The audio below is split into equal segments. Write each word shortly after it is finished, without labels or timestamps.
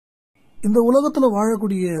இந்த உலகத்துல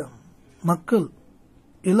வாழக்கூடிய மக்கள்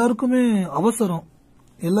எல்லாருக்குமே அவசரம்,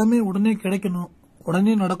 எல்லாமே உடனே கிடைக்கணும்,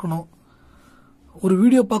 உடனே நடக்கணும். ஒரு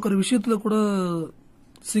வீடியோ பார்க்குற விஷயத்துல கூட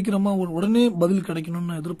சீக்கிரமா உடனே பதில்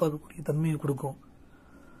கிடைக்கணும்னு எதிர்பார்க்கக்கூடிய தன்மையை கொடுக்கும்.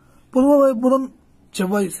 பொதுவாக புதன்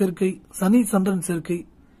செவ்வாய் சேர்க்கை, சனி சந்திரன் சேர்க்கை,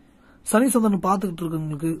 சனி சந்திரன் பார்த்துக்கிட்டு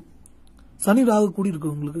இருக்கவங்களுக்கு, சனி ராகு கூடி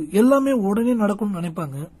இருக்கவங்களுக்கு எல்லாமே உடனே நடக்கணும்னு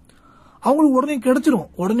நினைப்பாங்க. அவங்களுக்கு உடனே கிடைச்சிரும்,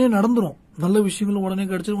 உடனே நடந்துரும். நல்ல விஷயங்களும் உடனே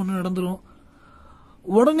கிடைச்சிரும், உடனே நடந்துரும்.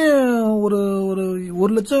 உடனே ஒரு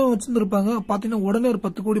ஒரு லட்சம் வச்சிருந்திருப்பாங்க, பாத்தீங்கன்னா உடனே ஒரு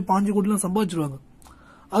 10 கோடி 5 கோடி சம்பாதிச்சிருவாங்க.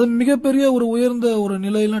 அது மிகப்பெரிய ஒரு உயர்ந்த ஒரு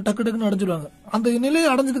நிலையெல்லாம் டக்கு டக்குன்னு அடைஞ்சிருவாங்க. அந்த நிலையை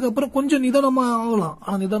அடைஞ்சதுக்கு அப்புறம் கொஞ்சம் நிதானமா ஆகலாம்,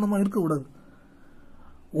 ஆனா நிதானமா இருக்கக்கூடாது.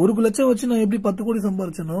 1 லட்சம் வச்சு நான் எப்படி 10 கோடி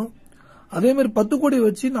சம்பாதிச்சனோ அதே மாதிரி 10 கோடி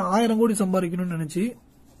வச்சு நான் 1000 கோடி சம்பாதிக்கணும்னு நினைச்சு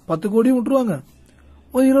 10 கோடி விட்டுருவாங்க,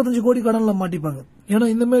 ஒரு 25 கோடி கடன்ல மாட்டிப்பாங்க. ஏன்னா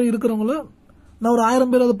இந்த மாதிரி இருக்கிறவங்கள நான் ஒரு 1000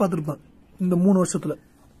 பேராவது பார்த்திருப்பேன் இந்த 3 வருஷத்துல.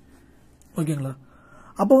 ஓகேங்களா?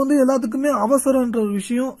 அப்ப எல்லாத்துக்குமே அவசரம்ன்ற ஒரு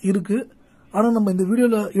விஷயம் இருக்கு. ஆனா நம்ம இந்த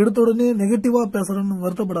வீடியோல எடுத்த உடனே நெகட்டிவா பேசுறோம்னு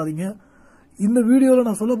வருத்தப்படாதீங்க. இந்த வீடியோல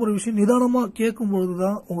நான் சொல்ல போற விஷயம் நிதானமா கேட்கும்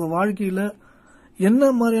பொழுதுதான் உங்க வாழ்க்கையில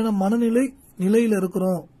என்ன மாதிரியான நிலையில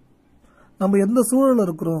இருக்கிறோம், நம்ம எந்த சூழல்ல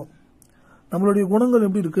இருக்கிறோம், நம்மளுடைய குணங்கள்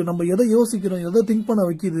எப்படி இருக்கு, நம்ம எதை யோசிக்கிறோம், எதை திங்க் பண்ண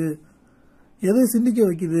வைக்குது, எதை சிந்திக்க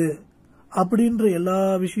வைக்குது அப்படின்ற எல்லா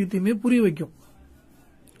விஷயத்தையுமே புரிய வைக்கும்.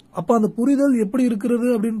 அப்ப அந்த புரிதல் எப்படி இருக்கிறது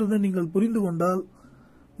அப்படின்றத நீங்கள் புரிந்து கொண்டால்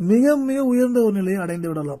மிக மிக உயர்ந்த ஒரு நிலையை அடைந்து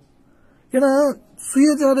விடலாம். ஏன்னா சுய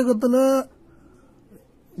ஜாதகத்துல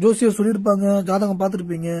ஜோசியர் சொல்லியிருப்பாங்க, ஜாதகம்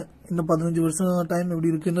பார்த்திருப்பீங்க, இன்னும் 15 வருஷம் டைம்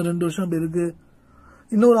எப்படி இருக்கு, இன்னும் 2 வருஷம் அப்படி இருக்கு,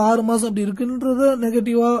 இன்னும் ஒரு 6 மாசம் அப்படி இருக்குன்றத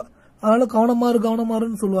நெகட்டிவா, அதனால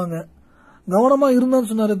கவனமாருன்னு சொல்லுவாங்க. கவனமா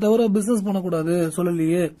இருந்தான்னு சொன்னாரே தவிர பிசினஸ் பண்ணக்கூடாது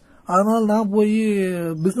சொல்லலையே. அதனால நான் போய்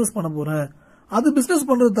பிசினஸ் பண்ண போறேன். அது பிசினஸ்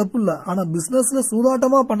பண்றது தப்பு இல்ல, ஆனா பிசினஸ்ல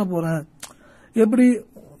சூதாட்டமா பண்ண போறேன், எப்படி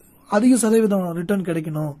அதிக சதவீதம் ரிட்டர்ன்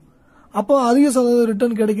கிடைக்கணும். அப்போ அதிக சதவீதம்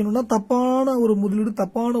ரிட்டர்ன் கிடைக்கணும்னா தப்பான ஒரு முதலீடு,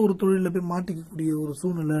 தப்பான ஒரு தொழில போய் மாட்டிக்கக்கூடிய ஒரு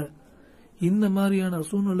சூழ்நிலை. இந்த மாதிரியான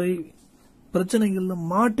சூழ்நிலை பிரச்சனைகள்ல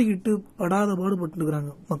மாட்டிக்கிட்டு படாத பாடுபட்டு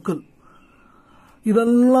இருக்கிறாங்க மக்கள்.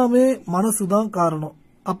 இதெல்லாமே மனசுதான் காரணம்.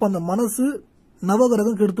 அப்ப அந்த மனசு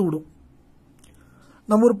நவகிரகம் கெடுத்து விடும்.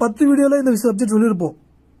 நம்ம ஒரு 10 வீடியோல இந்த சப்ஜெக்ட் சொல்லியிருப்போம்,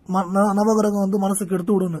 நவகிரகம் மனசு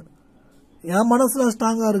கெடுத்து விடுன்னு. என் மனசுல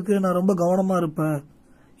ஸ்ட்ராங்கா இருக்கு, நான் ரொம்ப கவனமா இருப்பேன்,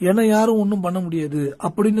 என்ன யாரும் ஒன்னும் பண்ண முடியாது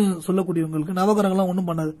அப்படின்னு சொல்லக்கூடியவங்களுக்கு நவகிரகம்லாம் ஒன்னும்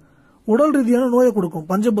பண்ணாது. உடல் ரீதியான நோயை கொடுக்கும்,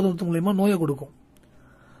 பஞ்சபூதத்து மூலியமா நோயை கொடுக்கும்.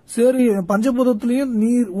 சரி, பஞ்சபூதத்திலையும்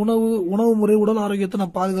நீர், உணவு முறை, உடல் ஆரோக்கியத்தை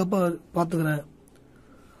நான் பாதுகாப்பா பாத்துக்கிறேன்.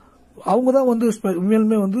 அவங்கதான்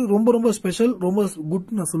உண்மையிலுமே ரொம்ப ரொம்ப ஸ்பெஷல், ரொம்ப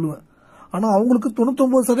குட் நான் சொல்லுவேன். ஆனா அவங்களுக்கு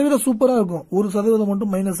 99% சூப்பரா இருக்கும், 1%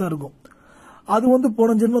 மட்டும் மைனஸா இருக்கும். அது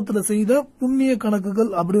போன ஜென்மத்துல செய்த புண்ணிய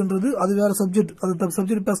கணக்குகள் அப்படின்றது அது வேற சப்ஜெக்ட். அது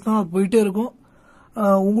சப்ஜெக்ட் பேசினா போயிட்டே இருக்கும்.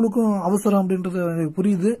 உங்களுக்கும் அவசரம் அப்படின்றது எனக்கு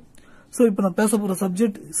புரியுது. சோ இப்ப நான் பேச போற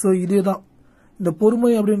சப்ஜெக்ட் இதேதான். இந்த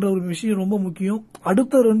பொறுமை அப்படின்ற ஒரு விஷயம் ரொம்ப முக்கியம்.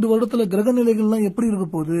 அடுத்த 2 வருடத்துல கிரக நிலைகள்லாம் எப்படி இருக்க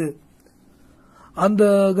போகுது, அந்த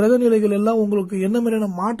கிரக நிலைகள் எல்லாம் உங்களுக்கு என்ன மாதிரியான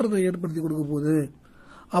மாற்றத்தை ஏற்படுத்தி கொடுக்க போகுது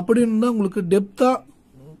அப்படின்னு தான் உங்களுக்கு டெப்தா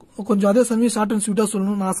கொஞ்சம், அதே சமயம் ஷார்ட் அண்ட் ஸ்வீட்டா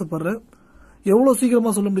சொல்லணும்னு ஆசைப்படுறேன். எவ்வளவு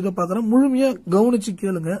சீக்கிரமா சொல்ல முடியுதோ பாக்குறேன், முழுமையா கவனிச்சு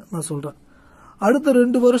கேளுங்க நான் சொல்றேன். அடுத்த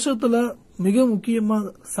 2 வருஷத்துல மிக முக்கியமா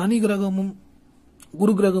சனி கிரகமும்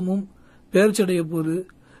குரு கிரகமும் பெயர்ச்சி அடைய போகுது.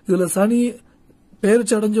 இதுல சனி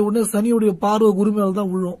பெயர்ச்சி அடைஞ்ச உடனே சனியுடைய பார்வை குரு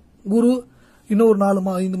மேலதான் விழும். குரு இன்னொரு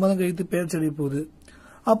 4-5 மாதம் கழித்து பெயர்ச்சி அடைய போகுது.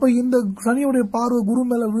 அப்ப இந்த சனியுடைய பார்வை குரு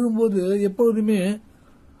மேல விழும்போது எப்பொழுதுமே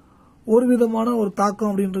ஒரு விதமான ஒரு தாக்கம்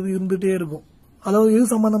அப்படின்றது இருந்துட்டே இருக்கும். அதாவது இது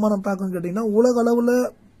சம்பந்தமான தாக்கம் கேட்டீங்கன்னா, உலக அளவுல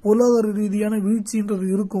பொருளாதார ரீதியான வீழ்ச்சின்றது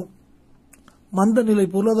இருக்கும்,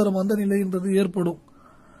 பொருளாதார மந்த நிலைன்றது ஏற்படும்.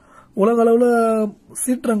 உலக அளவுல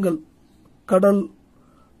சீற்றங்கள், கடல்,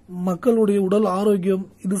 மக்களுடைய உடல் ஆரோக்கியம்,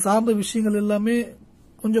 இது சார்ந்த விஷயங்கள் எல்லாமே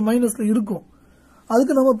கொஞ்சம் மைனஸ்ல இருக்கும்.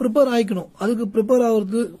 அதுக்கு நம்ம ப்ரிப்பேர் ஆயிக்கணும். அதுக்கு ப்ரிப்பேர்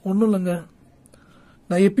ஆகுறது ஒண்ணும் இல்லைங்க,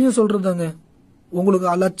 நான் எப்பயும் சொல்றதாங்க.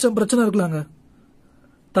 உங்களுக்கு லட்சம் பிரச்சனை இருக்கலாங்க,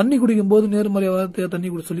 தண்ணி குடிக்கும் போது நேர்மறையாக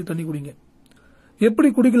தண்ணி குடிங்க. எப்படி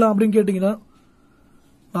குடிக்கலாம் அப்படின்னு கேட்டீங்கன்னா,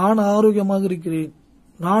 நான் ஆரோக்கியமாக இருக்கிறேன்,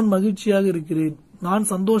 நான் மகிழ்ச்சியாக இருக்கிறேன், நான்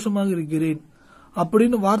சந்தோஷமாக இருக்கிறேன்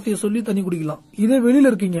அப்படின்னு வார்த்தையை சொல்லி தண்ணி குடிக்கலாம். இதே வெளியில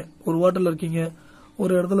இருக்கீங்க, ஒரு ஹோட்டல்ல இருக்கீங்க,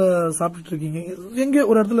 ஒரு இடத்துல சாப்பிட்டுட்டு இருக்கீங்க, எங்க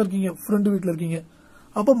ஒரு இடத்துல இருக்கீங்க, ஃப்ரெண்டு வீட்டுல இருக்கீங்க,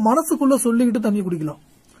 அப்ப மனசுக்குள்ள சொல்லிக்கிட்டு தண்ணி குடிக்கலாம்.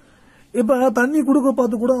 இப்ப தண்ணி குடுக்க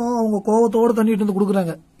பார்த்து கூட அவங்க கோவத்தோட தண்ணி எடுத்து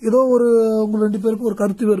குடுக்கறாங்க. ஏதோ உங்க 2 பேருக்கு ஒரு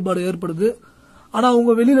கருத்து வேறுபாடு ஏற்படுது, ஆனா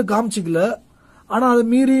அவங்க வெளியில காமிச்சிக்கல. ஆனா அதை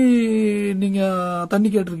மீறி நீங்க தண்ணி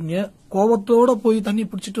கேட்டிருக்கீங்க, கோவத்தோட போய் தண்ணி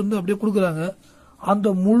பிடிச்சிட்டு அப்படியே குடுக்கறாங்க. அந்த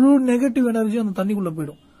முழு நெகட்டிவ் எனர்ஜி அந்த தண்ணிக்குள்ள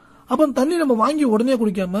போயிடும். அப்ப அந்த தண்ணி நம்ம வாங்கி உடனே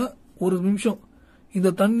குடிக்காம ஒரு நிமிஷம், இந்த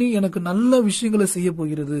தண்ணி எனக்கு நல்ல விஷயங்களை செய்ய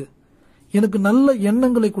போகிறது, எனக்கு நல்ல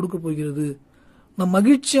எண்ணங்களை கொடுக்க போகிறது, நான்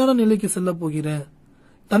மகிழ்ச்சியான நிலைக்கு செல்ல போகிறேன்,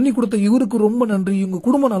 தண்ணி கொடுத்த இவருக்கு ரொம்ப நன்றி, இவங்க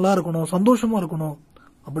குடும்பம் நல்லா இருக்கணும், சந்தோஷமா இருக்கணும்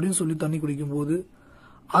அப்படின்னு சொல்லி தண்ணி குடிக்கும் போது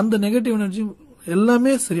அந்த நெகட்டிவ் எனர்ஜி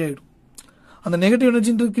எல்லாமே சரியாயிடும். அந்த நெகட்டிவ்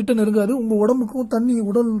எனர்ஜி கிட்ட நெருங்காது. உங்க உடம்புக்கும் தண்ணி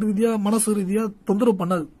உடல் ரீதியா மனசு ரீதியா தொந்தரவு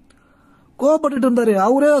பண்ணாது. கோவப்பட்டு இருந்தாரு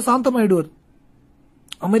அவரே சாந்தமாயிடுவார்,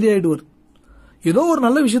 அமைதியாயிடுவார். ஏதோ ஒரு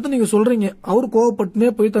நல்ல விஷயத்த நீங்க சொல்றீங்க, அவரு கோவப்பட்டுனே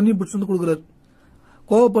போய் தண்ணி பிடிச்சு வந்து கொடுக்குறாரு.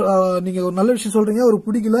 நீங்க ஒரு நல்ல விஷயம் சொல்றீங்க, அவருக்கு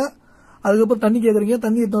பிடிக்கல, அதுக்கப்புறம் தண்ணி கேக்குறீங்க,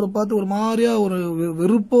 தண்ணி எடுத்து பார்த்து ஒரு மாதிரியா ஒரு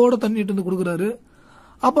வெறுப்போட தண்ணி எடுத்து வந்து கொடுக்குறாரு.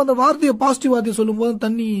 அப்ப அந்த வார்த்தையை பாசிட்டிவ் வார்த்தையை சொல்லும் போது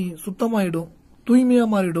தண்ணி சுத்தமாயிடும், தூய்மையா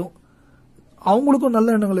மாறிடும். அவங்களுக்கும்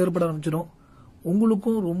நல்ல எண்ணங்கள் ஏற்பட ஆரம்பிச்சிடும்,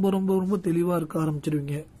 உங்களுக்கும் ரொம்ப ரொம்ப ரொம்ப தெளிவா இருக்க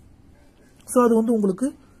ஆரம்பிச்சிருவீங்க. சோ அது உங்களுக்கு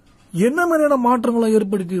என்ன மாதிரியான மாற்றங்களை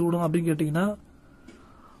ஏற்படுத்தி விடும் அப்படின்னு கேட்டீங்கன்னா,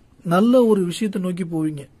 நல்ல ஒரு விஷயத்தை நோக்கி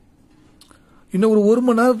போவீங்க. இன்னும் ஒரு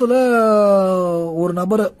மணி நேரத்துல ஒரு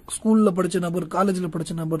நபரை, ஸ்கூல்ல படிச்ச நபர், காலேஜ்ல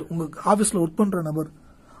படிச்ச நபர், உங்க ஆபீஸ்ல ஒர்க் பண்ற நபர்,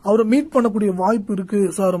 அவரை மீட் பண்ணக்கூடிய வாய்ப்பு இருக்கு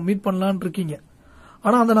சார், மீட் பண்ணலான்னு இருக்கீங்க.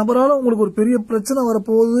 ஆனா அந்த நபரால உங்களுக்கு ஒரு பெரிய பிரச்சனை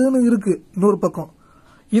வரப்போகுதுன்னு இருக்கு. இன்னொரு பக்கம்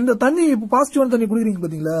இந்த தண்ணி, இப்ப பாசிட்டிவான தண்ணி குடிக்கிறீங்க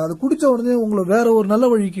பாத்தீங்களா, அது குடிச்ச உடனே உங்களை வேற ஒரு நல்ல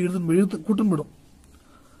வழிக்கு கூட்டும் போயிடும்.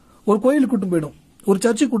 ஒரு கோயிலுக்கு கூட்டும் போயிடும், ஒரு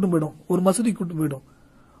சர்ச்சுக்கு கூட்டும் போயிடும், ஒரு மசூதிக்கு கூட்டும் போயிடும்.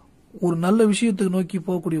 ஒரு நல்ல விஷயத்துக்கு நோக்கி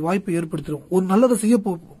போகக்கூடிய வாய்ப்பை ஏற்படுத்திடும். ஒரு நல்லதை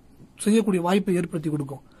செய்யக்கூடிய வாய்ப்பை ஏற்படுத்தி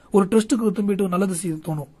கொடுக்கும். ஒரு ட்ரஸ்ட்டுக்கு போயிட்டு ஒரு நல்லது செய்ய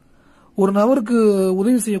தோணும். ஒரு நபருக்கு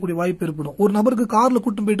உதவி செய்யக்கூடிய வாய்ப்பு ஏற்படும். ஒரு நபருக்கு கார்ல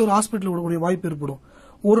கூட்டும் போயிட்டு ஒரு ஹாஸ்பிட்டல் விடக்கூடிய வாய்ப்பு ஏற்படும்.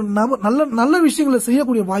 ஒரு நல்ல விஷயங்களை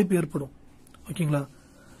செய்யக்கூடிய வாய்ப்பு ஏற்படும். ஓகேங்களா?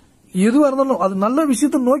 எதுவா இருந்தாலும் அது நல்ல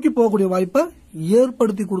விஷயத்தை நோக்கி போகக்கூடிய வாய்ப்பை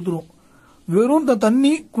ஏற்படுத்தி கொடுத்துரும். வெறும்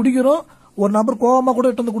தண்ணி குடிக்கிறோம், ஒரு நபர் கோவமா கூட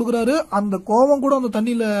எடுத்து வந்து கொடுக்குறாரு, அந்த கோவம் கூட அந்த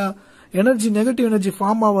தண்ணியில எனர்ஜி, நெகட்டிவ் எனர்ஜி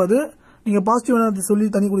ஃபார்ம் ஆகாது. நீங்க பாசிட்டிவ் எனர்ஜி சொல்லி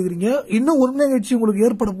தண்ணி குடிக்கிறீங்க, இன்னும் ஒரு நிகழ்ச்சி உங்களுக்கு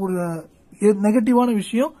ஏற்படக்கூடிய நெகட்டிவான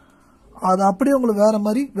விஷயம் அது அப்படியே உங்களுக்கு வேற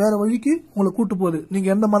மாதிரி வேற வழிக்கு உங்களை கூட்டு போகுது. நீங்க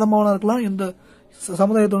எந்த மதமாவனா இருக்கலாம், எந்த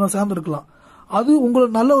சமுதாயத்தோட சேர்ந்து இருக்கலாம், அது உங்களை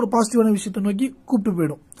நல்ல ஒரு பாசிட்டிவான விஷயத்தை நோக்கி கூப்பிட்டு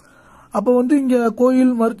போயிடும். அப்ப இங்க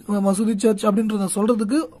கோயில், மசூதி, சர்ச் அப்படின்றத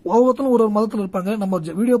சொல்றதுக்கு ஒவ்வொருத்தரும் ஒரு மதத்துல இருப்பாங்க. நம்ம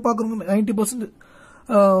வீடியோ பாக்குறவங்க 90%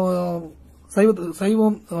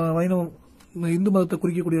 சைவம், வைணவம், இந்து மதத்தை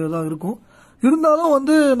குறிக்கக்கூடியதா இருக்கும். இருந்தாலும்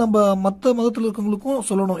நம்ம மத்த மதத்தில் இருக்கவங்களுக்கும்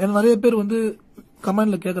சொல்லணும். ஏன்னா நிறைய பேர்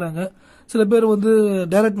கமெண்ட்ல கேக்குறாங்க, சில பேர்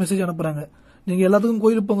டைரக்ட் மெசேஜ் அனுப்புறாங்க. நீங்க எல்லாத்துக்கும்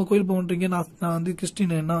கோயில் போங்கன்றீங்க, நான்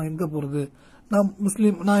கிறிஸ்டின், நான் எங்க போறது, நான்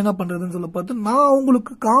முஸ்லீம், நான் என்ன பண்றதுன்னு சொல்ல பார்த்து நான்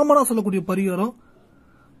அவங்களுக்கு காமனா சொல்லக்கூடிய பரிகாரம்,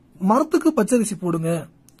 மரத்துக்கு பச்சரிசி போடுங்க.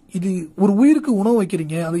 இது ஒரு உயிருக்கு உணவு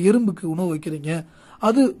வைக்கிறீங்க, அது எறும்புக்கு உணவு வைக்கிறீங்க,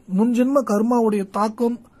 அது முன்ஜென்ம கர்மாவுடைய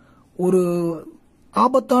தாக்கம், ஒரு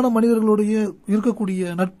ஆபத்தான மனிதர்களுடைய இருக்கக்கூடிய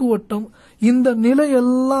நட்பு வட்டம், இந்த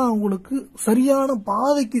நிலையெல்லாம் உங்களுக்கு சரியான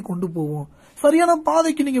பாதைக்கு கொண்டு போவோம். சரியான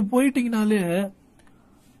பாதைக்கு நீங்க போயிட்டீங்கனாலே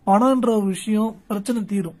பணம்ன்ற விஷயம் பிரச்சனை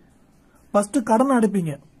தீரும். ஃபர்ஸ்ட் கடன்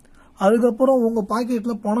அடைப்பீங்க, அதுக்கப்புறம் உங்க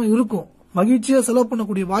பாக்கெட்ல பணம் இருக்கும், மகிழ்ச்சியா செலவு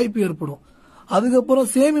பண்ணக்கூடிய வாய்ப்பு ஏற்படும். அதுக்கப்புறம்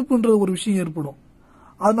சேமிப்புன்ற ஒரு விஷயம் ஏற்படும்.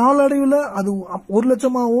 அது நாளடைவில் அது 1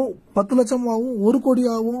 லட்சமாகவும் 10 லட்சமாகவும் 1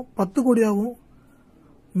 கோடியாகவும் 10 கோடியாகவும்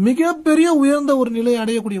மிகப்பெரிய உயர்ந்த ஒரு நிலை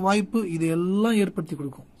அடையக்கூடிய வாய்ப்பு இது எல்லாம் ஏற்படுத்தி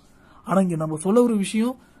கொடுக்கும். ஆனா இங்க நம்ம சொல்ல ஒரு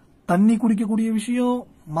விஷயம், தண்ணி குடிக்கக்கூடிய விஷயம்,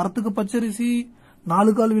 மரத்துக்கு பச்சரிசி,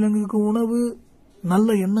 4 கால் விலங்குக்கு உணவு,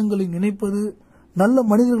 நல்ல எண்ணங்களை நினைப்பது, நல்ல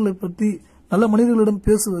மனிதர்களை பற்றி நல்ல மனிதர்களிடம்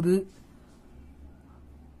பேசுவது,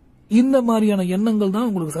 இந்த மாதிரியான எண்ணங்கள் தான்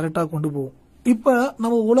உங்களுக்கு கரெக்டா கொண்டு போகும். இப்ப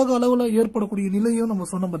நம்ம உலக அளவுல ஏற்படக்கூடிய நிலையும் நம்ம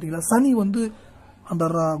சொன்னோம் பாத்தீங்களா, சனி அந்த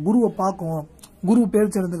குருவை பார்க்கும். குரு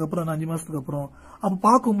பேர்ச்சி அடைந்ததுக்கு அப்புறம் 5 மாசத்துக்கு அப்புறம் அப்ப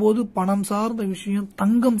பார்க்கும்போது பணம் சார்ந்த விஷயம்,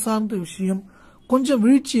 தங்கம் சார்ந்த விஷயம் கொஞ்சம்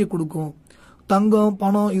வீழ்ச்சியை கொடுக்கும். தங்கம்,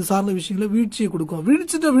 பணம் இது சார்ந்த விஷயங்கள வீழ்ச்சியை கொடுக்கும்.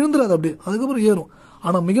 வீழ்ச்சிட்டு விழுந்துடாது, அப்படியே அதுக்கப்புறம் ஏறும்.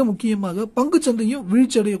 ஆனா மிக முக்கியமாக பங்கு சந்தையும்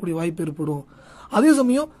வீழ்ச்சி அடையக்கூடிய வாய்ப்பு ஏற்படும். அதே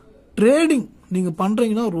சமயம் ட்ரேடிங் நீங்க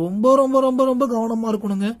பண்றீங்கன்னா ரொம்ப ரொம்ப ரொம்ப ரொம்ப கவனமா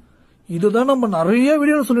இருக்கணுங்க. இதுதான் நம்ம நிறைய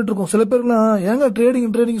வீடியோ சொல்லிட்டு இருக்கோம். சில பேர்லாம் ஏங்க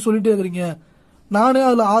ட்ரேடிங் சொல்லிட்டே இருக்கிறீங்க, நானே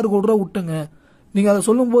அதுல 6 கோடி ரூபா விட்டேங்க, நீங்க அதை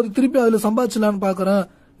சொல்லும் போது திருப்பி அதுல சம்பாதிச்சலான்னு பாக்குறேன்,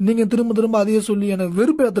 நீங்க திரும்ப திரும்ப அதையே சொல்லி எனக்கு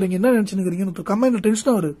வெறுப்பு ஏத்துறீங்க, என்ன நினைச்சுக்கிறீங்கன்னு கமெண்ட்ல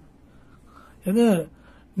டென்ஷனா வருது. ஏங்க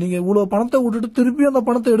நீங்க இவ்வளவு பணத்தை விட்டுட்டு திருப்பி அந்த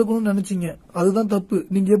பணத்தை எடுக்கணும்னு நினைச்சீங்க, அதுதான் தப்பு.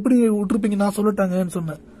 நீங்க எப்படி விட்டுருப்பீங்க, நான் சொல்லிட்டாங்கன்னு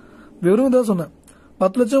சொன்னேன். வெறும் தான் சொன்னேன்.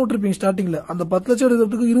 10 லட்சம் விட்டுருப்பீங்க ஸ்டார்டிங்ல, அந்த 10 லட்சம்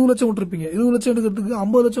எடுக்கிறதுக்கு 20 லட்சம் விட்டுருப்பீங்க, 20 லட்சம் எடுக்கிறதுக்கு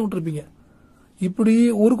 50 லட்சம் விட்டுருப்பீங்க. இப்படி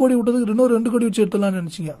 1 கோடி விட்டதுக்கு இன்னொரு 2 கோடி வச்சு எடுத்துலாம்னு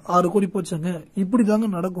நினைச்சீங்க, 6 கோடி போச்சாங்க. இப்படி தாங்க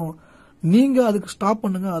நடக்கும். நீங்க அதுக்கு ஸ்டாப்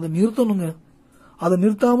பண்ணுங்க, அதை நிறுத்தணுங்க. அதை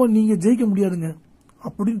நிறுத்தாம நீங்க ஜெயிக்க முடியாதுங்க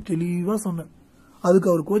அப்படின்னு தெளிவா சொன்னேன். அதுக்கு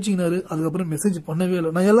அவர் கோச்சிங்னாரு. அதுக்கப்புறம் மெசேஜ் பண்ணவே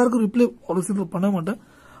இல்லை. நான் எல்லாருக்கும் ரிப்ளை அவ்வளவு சீக்கிரம் பண்ண மாட்டேன்.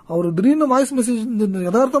 அவர் திடீர்னு வாய்ஸ் மெசேஜ்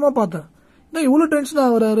யதார்த்தமா பார்த்தேன், என்ன இவ்வளவு டென்ஷன்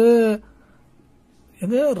ஆகுறாரு,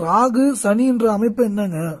 எங்க ராகு சனின்ற அமைப்பு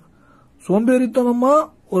என்னங்க, சோம்பேறித்தனமா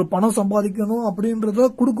ஒரு பணம் சம்பாதிக்கணும் அப்படின்றத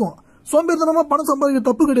கொடுக்கும். சோம்பேறித்தனமா பணம் சம்பாதிக்க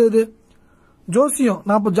தப்பு கிடையாது. ஜோசியம்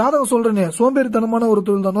நான் இப்ப ஜாதகம் சொல்றேனே, சோம்பேறித்தனமான ஒரு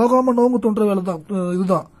தொழில் தான். நோகாம நோங்கு தோன்ற வேலை தான்.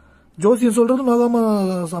 இதுதான் ஜோசியம் சொல்றது. நோகாம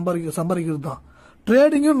சம்பாதிக்கிறது தான்.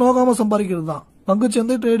 ட்ரேடிங்கும் நோகாம சம்பாதிக்கிறது தான்.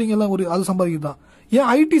 பங்குச்சந்தை ட்ரேடிங் எல்லாம் அது சம்பாதிக்கிறது தான். ஏன்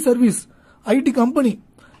ID service, IT company,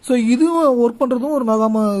 so இதுவும் ஒர்க் பண்றதும் ஒரு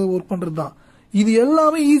நோகாம ஒர்க் பண்றது தான். இது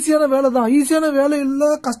எல்லாமே ஈஸியான வேலை தான். ஈஸியான வேலை இல்ல,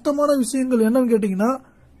 கஷ்டமான விஷயங்கள் என்னன்னு கேட்டீங்கன்னா,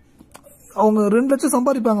 அவங்க 2 லட்சம்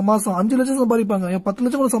சம்பாதிப்பாங்க மாசம், 5 லட்சம் சம்பாதிப்பாங்க, 10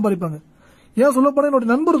 லட்சம் கூட சம்பாதிப்பாங்க. ஏன் சொல்ல போனா என்னோட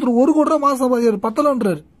நண்பர் ஒருத்தர் 1 கோடி ரூபாய் மாசம் சம்பாதிக்கிறாரு,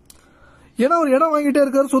 பத்தலன்றாரு. ஏன்னா அவர் இடம் வாங்கிட்டே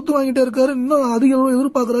இருக்காரு, சொத்து வாங்கிட்டே இருக்காரு, இன்னும் அதிக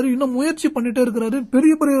எதிர்பார்க்கிறாரு, இன்னும் முயற்சி பண்ணிட்டே இருக்காரு,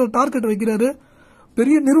 பெரிய பெரிய டார்கெட் வைக்கிறாரு,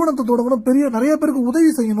 பெரிய நிறுவனத்தை தொடங்கணும், நிறைய பேருக்கு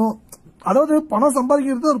உதவி செய்யணும். அதாவது பணம்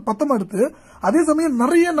சம்பாதிக்கிறது ஒரு பத்தமா எடுத்து, அதே சமயம்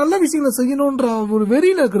நிறைய நல்ல விஷயங்களை செய்யணும்ன்ற ஒரு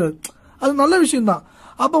வெறியில இருக்கிறாரு. அது நல்ல விஷயம் தான்.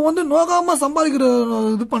 அப்ப நோகாம சம்பாதிக்கிற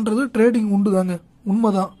இது பண்றது ட்ரேடிங் உண்டுதாங்க,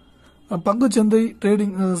 உண்மைதான். பங்குச்சந்தை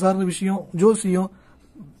ட்ரேடிங் சார்ந்த விஷயம், ஜோசியம்,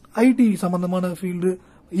 ஐடி சம்பந்தமான ஃபீல்டு,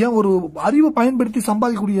 ஏன் ஒரு அறிவை பயன்படுத்தி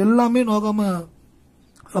சம்பாதிக்கக்கூடிய எல்லாமே நோகாம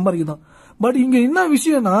சம்பாதிக்கதான். பட் இங்க என்ன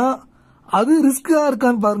விஷயம்னா, அது ரிஸ்கா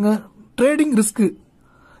இருக்கான்னு பாருங்க. ட்ரேடிங் ரிஸ்க்,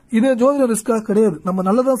 இதே ஜோதிடம் ரிஸ்கா கிடையாது. நம்ம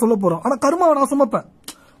நல்லதா சொல்ல போறோம், ஆனா கர்மாவை நான் சுமப்பேன்.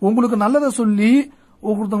 உங்களுக்கு நல்லதை சொல்லி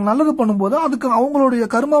ஒருத்தவங்க நல்லது பண்ணும்போது அதுக்கு அவங்களுடைய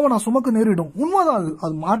கர்மாவை நான் சுமக்க நேரிடும். உண்மைதான்,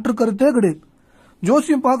 அது மாற்று கருத்தே கிடையாது.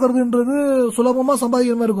 ஜோசியம் பாக்குறதுன்றது சுலபமா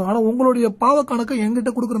சம்பாதிக்கிற மாதிரி இருக்கும், ஆனா உங்களுடைய பாவ கணக்கை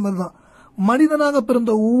எங்கிட்ட கொடுக்கற மாதிரி தான். மனிதனாக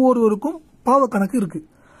பிறந்த ஒவ்வொருவருக்கும் பாவ கணக்கு இருக்கு.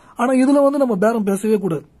 ஆனா இதுல நம்ம பேரம் பேசவே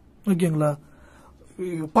கூடாது, ஓகேங்களா?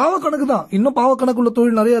 பாவ கணக்கு தான். இன்னும் பாவ கணக்கு உள்ள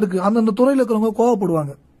தொழில் நிறைய இருக்கு. அந்தந்த துறையில இருக்கிறவங்க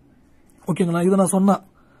கோவப்படுவாங்க, ஓகேங்களா? இதை நான் சொன்னா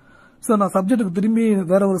சார், நான் சப்ஜெக்டுக்கு திரும்பி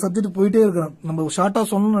வேற ஒரு சப்ஜெக்ட் போயிட்டே இருக்கிறேன். நம்ம ஷார்ட்டா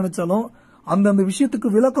சொல்லணும்னு நினைச்சாலும் அந்தந்த விஷயத்துக்கு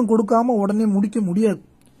விளக்கம் கொடுக்காம உடனே முடிக்க முடியாது,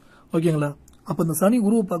 ஓகேங்களா? அப்ப இந்த சனி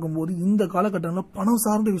குருவை பார்க்கும்போது இந்த காலகட்டங்களில் பணம்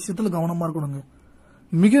சார்ந்த விஷயத்துல கவனமா இருக்கணுங்க.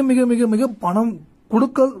 மிக மிக மிக மிக பணம்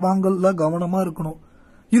கொடுக்கல் வாங்கல்ல கவனமா இருக்கணும்.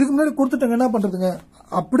 இதுக்கு முன்னாடி கொடுத்துட்டாங்க, என்ன பண்றதுங்க?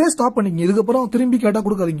 அப்படியே ஸ்டாப் பண்ணிக்கங்க. இதுக்கப்புறம் திரும்பி கேட்டா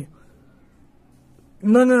கொடுக்காதீங்க.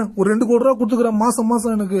 என்னங்க ஒரு 2 கோடி ரூபாய் கொடுத்துக்கிறேன், மாசம்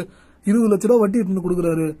மாசம் எனக்கு 20 லட்ச ரூபாய் வட்டி எடுத்து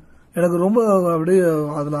கொடுக்குறாரு, எனக்கு ரொம்ப அப்படியே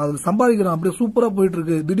அதுல சம்பாதிக்கிறேன், அப்படியே சூப்பரா போயிட்டு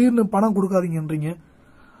இருக்கு, திடீர்னு பணம் கொடுக்காதீங்கன்றீங்க.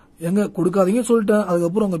 எங்க கொடுக்காதீங்க சொல்லிட்டேன்,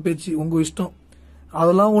 அதுக்கப்புறம் உங்க பேச்சு உங்க இஷ்டம்.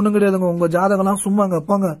 அதெல்லாம் ஒண்ணும் கிடையாதுங்க. உங்க ஜாதகம்லாம் சும்மாங்க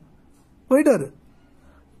அப்பாங்க. போயிட்டாரு.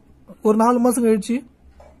 ஒரு 4 மாசம் கழிச்சு,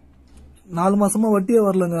 4 மாசமா வட்டியே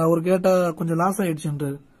வரலங்க, அவர் கேட்டா கொஞ்சம் லாஸ்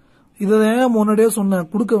ஆயிடுச்சுன்றாரு. இதான் முன்னாடியே சொன்னேன்,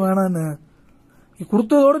 கொடுக்க வேணான்னு.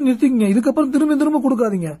 கொடுத்ததோட நிறுத்திக்கங்க. இதுக்கப்புறம் திரும்ப திரும்ப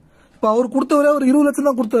கொடுக்காதீங்க. இப்ப அவர் கொடுத்தவரே ஒரு 20 லட்சம்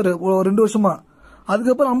தான் கொடுத்தாரு 2 வருஷமா.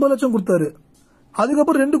 அதுக்கப்புறம் 50 லட்சம் கொடுத்தாரு.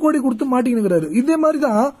 அதுக்கப்புறம் 2 கோடி கொடுத்து மாட்டிக்கிறாரு. இதே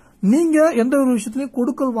மாதிரிதான் நீங்க எந்த ஒரு விஷயத்திலயும்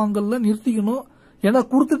கொடுக்கல் வாங்கல நிறுத்திக்கணும். ஏன்னா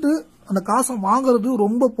கொடுத்துட்டு அந்த காசை வாங்குறது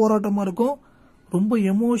ரொம்ப போராட்டமா இருக்கும், ரொம்ப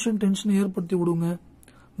எமோஷன் டென்ஷன் ஏற்படுத்தி விடுங்க.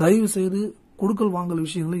 தயவு செய்து கொடுக்கல் வாங்கல்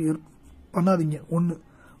விஷயங்களை பண்ணாதீங்க. ஒண்ணு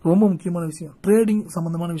ரொம்ப முக்கியமான விஷயம், ட்ரேடிங்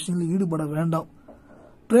சம்பந்தமான விஷயங்களில் ஈடுபட வேண்டாம்.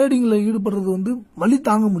 ட்ரேடிங்ல ஈடுபடுறது வலி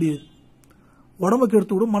தாங்க முடியாது. உடம்ப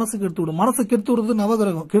கெடுத்து விடும், மனசு கெடுத்து விடும். மனசை கெடுத்து விடுறது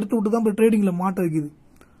நவகிரகம், கெடுத்து விட்டு தான் ட்ரேடிங்ல மாட்ட வைக்குது,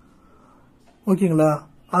 ஓகேங்களா?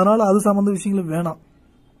 அதனால அது சம்பந்த விஷயங்களும் வேணாம்.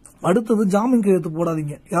 அடுத்தது ஜாமீன் கையெழுத்து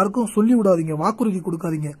போடாதீங்க, யாருக்கும் சொல்லி விடாதீங்க, வாக்குறுதி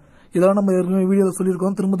கொடுக்காதீங்க. இதெல்லாம் நம்ம ஏற்கனவே வீடியோல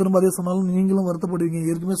சொல்லியிருக்கோம். திரும்ப திரும்ப அதே சொன்னாலும் நீங்களும் வருத்தப்படுவீங்க,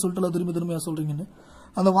 ஏற்கனவே சொல்லிட்டு திரும்ப திரும்ப சொல்றீங்கன்னு.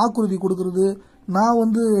 அந்த வாக்குறுதி கொடுக்கறது,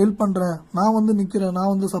 நான் ஹெல்ப் பண்றேன், நான் நிக்கிறேன்,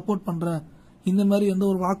 நான் சப்போர்ட் பண்றேன், இந்த மாதிரி எந்த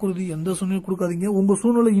ஒரு வாக்குறுதி எந்த சூழ்நிலையும் கொடுக்காதீங்க. உங்க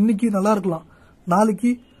சூழ்நிலை இன்னைக்கு நல்லா இருக்கலாம்,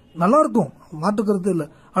 நாளைக்கு நல்லா இருக்கும், மாற்றுக்கிறது இல்ல.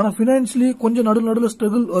 ஆனா பினான்சியலி கொஞ்சம் நடுவில்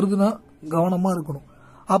ஸ்ட்ரகிள் வருதுன்னா கவனமா இருக்கணும்.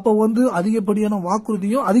 அப்ப அதிகப்படியான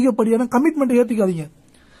வாக்குறுதியும் அதிகப்படியான கமிட்மெண்ட் ஏத்திக்காதீங்க.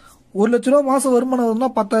 1 லட்ச ரூபாய் மாசம் வருமானம் வரும்னா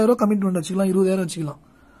 10,000 ரூபாய் கமிட்மெண்ட் வச்சுக்கலாம், 20,000 வச்சுக்கலாம்.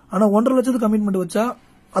 ஆனா 1.5 லட்சத்துக்கு கமிட்மெண்ட் வச்சா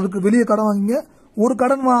அதுக்கு வெளியே கடன் வாங்கிங்க, ஒரு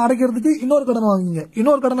கடன் அடைக்கிறதுக்கு இன்னொரு கடன் வாங்கிங்க,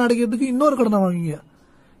 இன்னொரு கடன் அடைக்கிறதுக்கு இன்னொரு கடன் வாங்கிங்க.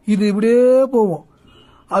 இது இப்படியே போவோம்.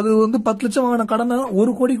 அது 10 லட்சம் வாங்கின கடனை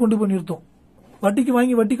 1 கோடி கொண்டு போய் நிறுத்தும். வட்டிக்கு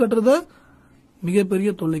வாங்கி வட்டி கட்டுறத மிகப்பெரிய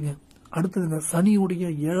தொல்லைங்க. அடுத்ததுங்க, சனியுடைய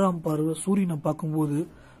 7ஆம் பார்வை சூரியனை பார்க்கும்போது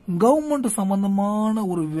கவர்மெண்ட் சம்பந்தமான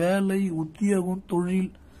ஒரு வேலை, உத்தியோகம், தொழில்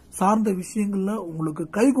சார்ந்த விஷயங்கள்ல உங்களுக்கு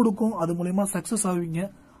கை கொடுக்கும். அது மூலமா சக்சஸ் ஆவீங்க.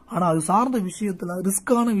 ஆனா அது சார்ந்த விஷயத்துல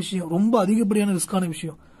ரிஸ்கான விஷயம், ரொம்ப அதிகப்படியான ரிஸ்கான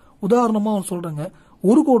விஷயம். உதாரணமா சொல்றேங்க,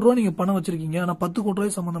 1 கோடி ரூபாய் நீங்க பணம் வச்சிருக்கீங்க, ஆனா 10 கோடி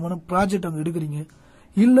ரூபாய் சம்பந்தமான ப்ராஜெக்ட் அங்க எடுக்கிறீங்க,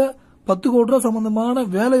 இல்ல 10 கோடி ரூபாய் சம்பந்தமான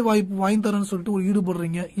வேலை வாய்ப்பு வாங்கி தரேன்னு சொல்லிட்டு ஒரு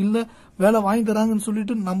ஈடுபடுறீங்க, இல்ல வேலை வாங்கி தராங்கன்னு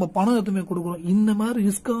சொல்லிட்டு நம்ம பணம் எதுவுமே கொடுக்கறோம். இந்த மாதிரி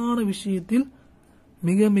ரிஸ்கான விஷயத்தில்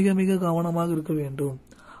மிக மிக மிக கவனமாக இருக்க வேண்டும்.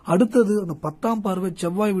 அடுத்தது, அந்த 10ஆம் பார்வை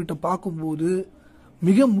செவ்வாய் வீட்டை பார்க்கும்போது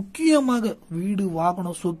மிக முக்கியமாக வீடு,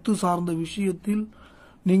 வாகனம், சொத்து சார்ந்த விஷயத்தில்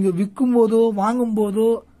நீங்க விற்கும் போதோ வாங்கும் போதோ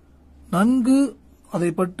நன்கு அதை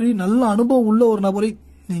பற்றி நல்ல அனுபவம் உள்ள ஒரு நபரை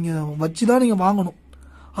நீங்க வச்சுதான் நீங்க வாங்கணும்.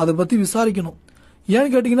 அதை பத்தி விசாரிக்கணும்.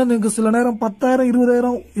 ஏன்னு கேட்டீங்கன்னா நீங்க சில நேரம் 10,000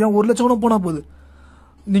 20,000 ஏன் 1 லட்சம் கூட போனா போகுது.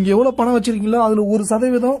 நீங்க எவ்வளவு பணம் வச்சிருக்கீங்களோ அதுல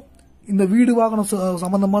 1% இந்த வீடு வாகனம்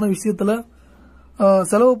சம்பந்தமான விஷயத்துல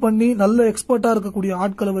செலவு பண்ணி நல்ல எக்ஸ்பர்ட்டா இருக்கக்கூடிய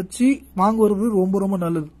ஆட்களை வச்சு வாங்குவது ரொம்ப ரொம்ப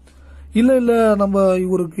நல்லது. இல்ல நம்ம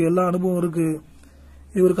இவருக்கு எல்லா அனுபவம் இருக்கு,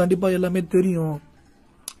 இவரு கண்டிப்பா எல்லாமே தெரியும்,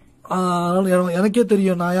 எனக்கே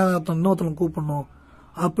தெரியும், நான் ஏன் இன்னொருத்தனை கூப்பிடணும்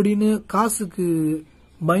அப்படின்னு காசுக்கு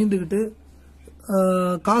பயந்துகிட்டு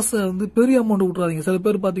காசை பெரிய அமௌண்ட் விட்டுறாதீங்க. சில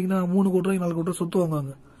பேர் பாத்தீங்கன்னா 3 கோடி ரூபாய் 4 கோடி ரூபாய் சொத்து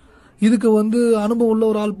வாங்குவாங்க. இதுக்கு அனுபவம் உள்ள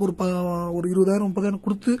ஒரு ஆள் ஒரு 20,000 30,000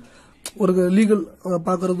 கொடுத்து ஒரு லீகல்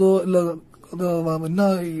பாக்குறதோ இல்ல என்ன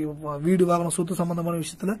வீடு வாகனம் சொத்து சம்பந்தமான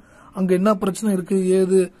விஷயத்துல அங்க என்ன பிரச்சனை இருக்கு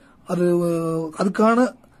ஏது அதுக்கான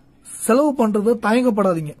செலவு பண்றத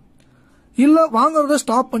தயங்கப்படாதீங்க. இல்ல வாங்குறத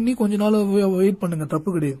ஸ்டாப் பண்ணி கொஞ்ச நாள் வெயிட் பண்ணுங்க, தப்பு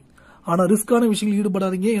கிடையாது. ஆனா ரிஸ்கான விஷயங்கள்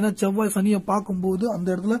ஈடுபடாதீங்க. ஏன்னா செவ்வாய் சனியை பார்க்கும்போது அந்த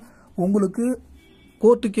இடத்துல உங்களுக்கு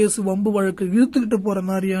கோர்ட்டு கேஸ் வம்பு வழக்கு இழுத்துக்கிட்டு போற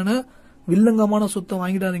மாதிரியான வில்லங்கமான சொத்தை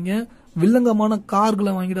வாங்கிடாதீங்க, வில்லங்கமான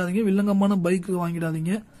கார்களை வாங்கிடாதீங்க, வில்லங்கமான பைக்கு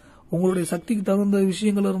வாங்கிடாதீங்க. உங்களுடைய சக்திக்கு தகுந்த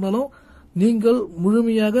விஷயங்கள் இருந்தாலும் நீங்கள்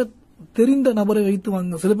முழுமையாக தெரிந்த நபரை வைத்து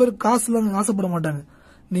வாங்க. சில பேர் காசுல ஆசைப்பட மாட்டாங்க.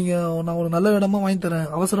 நீங்க நான் ஒரு நல்ல இடமா வாங்கி தரேன்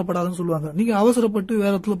அவசரப்படாதுன்னு சொல்லுவாங்க. நீங்க அவசரப்பட்டு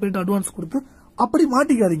வேற இடத்துல போயிட்டு அட்வான்ஸ் கொடுத்து அப்படி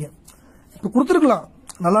மாட்டிக்காதீங்க. இப்ப கொடுத்துருக்கலாம்,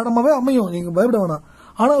 நல்ல இடமாவே அமையும், நீங்க பயப்பட வேணாம்.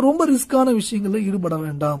 ஆனா ரொம்ப ரிஸ்கான விஷயங்கள்ல ஈடுபட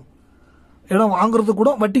வேண்டாம். இடம் வாங்குறது கூட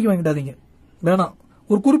வட்டிக்கு வாங்கிடாதீங்க, வேணாம்.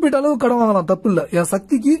 ஒரு குறிப்பிட்ட அளவு கடன் வாங்கலாம், தப்பு இல்ல. என்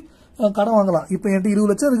சக்திக்கு கடன் வாங்கலாம். இப்ப என்கிட்ட 20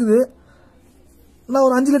 லட்சம் இருக்குது, நான்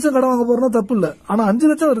ஒரு 5 லட்சம் கடன் வாங்க போறேன்னா தப்பு இல்ல. ஆனா 5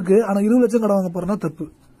 லட்சம் இருக்கு, ஆனா 20 லட்சம் கடன் வாங்க போறேன்னா தப்பு.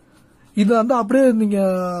 இது அப்படியே நீங்க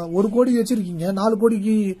 1 கோடி வச்சிருக்கீங்க, 4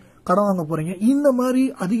 கோடிக்கு கடன் வாங்க போறீங்க. இந்த மாதிரி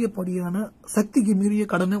அதிகப்படியான சக்திக்கு மீறிய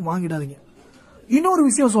கடனை வாங்கிடாதீங்க. இன்னொரு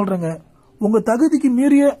விஷயம் சொல்றேங்க, உங்க தகுதிக்கு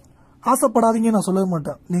மீறிய ஆசைப்படாதீங்க நான் சொல்லவே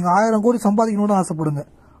மாட்டேன். நீங்க 1000 கோடி சம்பாதிக்கணும்னு ஆசைப்படுங்க,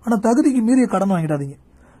 ஆனா தகுதிக்கு மீறிய கடன் வாங்கிடாதீங்க.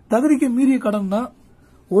 தகுதிக்கு மீறிய கடன்னா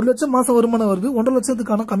 1 லட்சம் மாசம் வருமானம் வருது, 1.5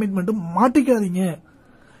 லட்சத்துக்கான கமிட்மெண்ட் மாட்டிக்காதீங்க.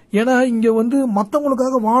 ஏன்னா இங்க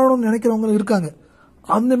மத்தவங்களுக்காக வாழணும்னு நினைக்கிறவங்க இருக்காங்க.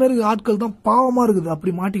 அந்த மாதிரி ஆட்கள் தான் பாவமா இருக்குது,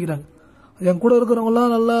 அப்படி மாட்டிக்கிறாங்க. என் கூட இருக்கிறவங்க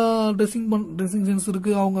எல்லாம் நல்லா ட்ரெஸ்ஸிங் சென்ஸ்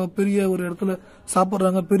இருக்கு, அவங்க பெரிய ஒரு இடத்துல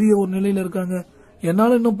சாப்பிடுறாங்க, பெரிய ஒரு நிலையில இருக்காங்க.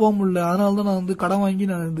 என்னால இன்னும் போக முடியல. அதனாலதான் நான் கடன் வாங்கி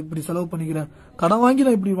நான் இப்படி செலவு பண்ணிக்கிறேன், கடன் வாங்கி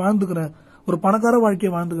நான் இப்படி வாழ்ந்துக்கிறேன், ஒரு பணக்கார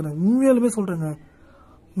வாழ்க்கையை வாழ்ந்துக்கிறேன். உண்மையாலுமே சொல்றேங்க,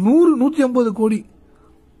 100 150 கோடி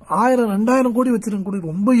 1000 2000 கோடி வச்சிருக்க கூட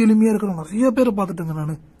ரொம்ப எளிமையா இருக்கிறவங்க நிறைய பேரை பார்த்துட்டேங்க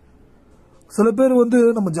நானு. சில பேர்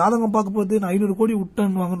நம்ம ஜாதகம் பார்க்க போது நான் 500 கோடி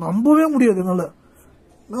விட்டேன்னு நம்பவே முடியாது என்னால.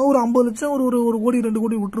 நான் ஒரு 50 லட்சம் ஒரு கோடி 2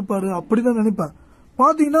 கோடி விட்டுருப்பாரு அப்படிதான் நினைப்பேன்.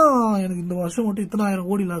 பாத்தீங்கன்னா எனக்கு இந்த வருஷம் மட்டும் இத்தனை 1000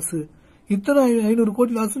 கோடி லாஸ், இத்தனை 500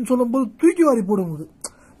 கோடி லாஸ்ன்னு சொல்லும் போது தூக்கி வாரி போடும்போது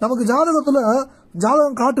நமக்கு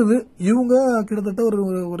ஜாதகம் காட்டுது இவங்க கிட்டத்தட்ட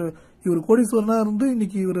இவர் கோடீஸ்வரனா இருந்து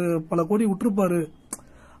இன்னைக்கு இவர் பல கோடி விட்டுருப்பாரு.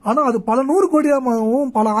 ஆனா அது பல 100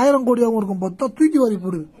 கோடியாகவும் பல 1000 கோடியாகவும் இருக்கும், பார்த்தா தூக்கி வாரி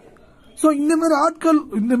போடுது. சோ இந்த மாதிரி ஆட்கள்,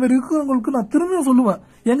 இந்த மாதிரி இருக்கிறவங்களுக்கு நான் திரும்பியும் சொல்லுவேன்,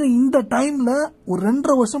 ஏங்க இந்த டைம்ல ஒரு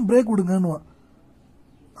 2.5 வருஷம் பிரேக் விடுங்கன்னு.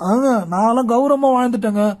 நான் கௌரவமா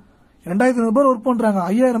வாழ்ந்துட்டேங்க. 2500 பேர் ஒர்க் பண்றாங்க,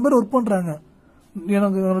 5000 பேர் ஒர்க் பண்றாங்க.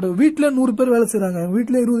 என்னோட வீட்டுல 100 பேர் வேலை செய்யறாங்க,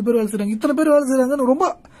 வீட்டுல 20 பேர் வேலை செய்யறாங்க, இத்தனை பேர் வேலை செய்யறாங்கன்னு ரொம்ப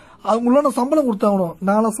அவங்களோட சம்பளம் கொடுத்தாகணும்.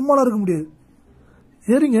 நான் சும்மாலாம் இருக்க முடியாது.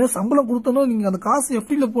 சரிங்க, சம்பளம் கொடுத்தனும் நீங்க அந்த காசு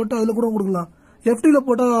எஃப்டில போட்டு அதுல கூட கொடுக்கலாம். எஃப்டில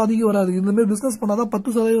போட்டா அதிகம் வராது, இந்த மாதிரி பிசினஸ் பண்ணாதான்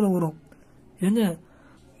 10% வரும். ஏங்க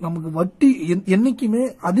நமக்கு வட்டி என்னைக்குமே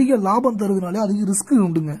அதிக லாபம் தருவதனாலே அதிக ரிஸ்க்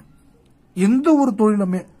உண்டுங்க எந்த ஒரு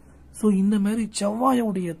தொழிலுமே. சோ இந்த மாதிரி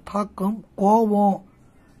செவ்வாயோடைய தாக்கம், கோபம்,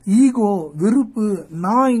 ஈகோ, வெறுப்பு,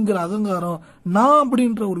 நான்ங்கிற அகங்காரம், நான்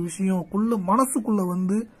அப்படின்ற ஒரு விஷயம்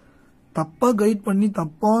மனசுக்குள்ள தப்பா கைட் பண்ணி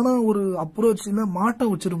தப்பான ஒரு அப்ரோச்ல மாட்ட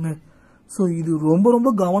வச்சிருங்க. சோ இது ரொம்ப ரொம்ப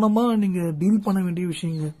கவனமா நீங்க டீல் பண்ண வேண்டிய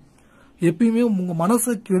விஷயங்க. எப்பயுமே உங்க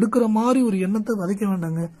மனசை கெடுக்கிற மாதிரி ஒரு எண்ணத்தை விதைக்க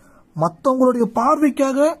வேண்டாங்க. மத்தவங்களுடைய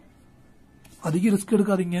பார்வைக்காக அதிக ரிஸ்க்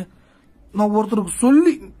எடுக்காதீங்க. நான் ஒருத்தருக்கு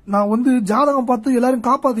சொல்லி நான் ஜாதகம் பார்த்து எல்லாரும்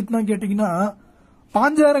காப்பாத்திட்டுனா கேட்டீங்கன்னா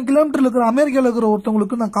 5000 கிலோமீட்டர்ல இருக்கிற அமெரிக்கால இருக்கிற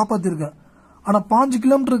ஒருத்தவங்களுக்கு நான் காப்பாத்திருக்கேன். ஆனா 5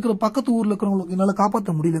 கிலோமீட்டர் இருக்கிற பக்கத்து ஊர்ல இருக்கிறவங்களுக்கு என்னால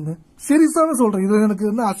காப்பாற்ற முடியலங்க. சீரியஸாவே சொல்றேன், இது எனக்கு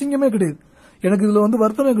அசிங்கமே கிடையாது, எனக்கு இதுல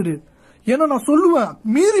வருத்தமே கிடையாது. ஏன்னா நான் சொல்லுவேன்,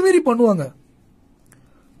 மீறி பண்ணுவாங்க,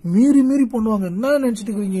 மீறி பண்ணுவாங்க. என்ன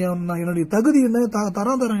நினைச்சிட்டு இருக்கீங்க? என்னுடைய தகுதி என்ன,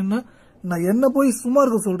 தரம் என்ன, நான் என்ன போய் சும்மா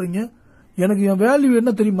இருக்க சொல்றீங்க? எனக்கு என் வேல்யூ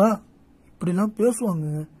என்ன தெரியுமா? இப்படிலாம் பேசுவாங்க.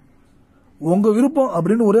 உங்க விருப்பம்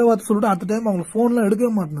அப்படின்னு ஒரே வார்த்தை சொல்லிட்டு அடுத்த டைம் அவங்க போன்லாம்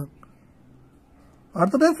எடுக்கவே மாட்டேன்.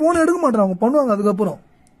 அடுத்த டைம் போன் எடுக்க மாட்டேன், அவங்க பண்ணுவாங்க. அதுக்கப்புறம்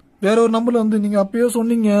வேற ஒரு நம்பர்ல நீங்க அப்பயே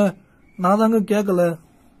சொன்னீங்க, நான் தாங்க கேட்கல,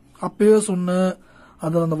 அப்பயே சொன்னேன்,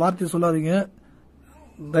 அதுல அந்த வார்த்தையை சொல்லாதீங்க,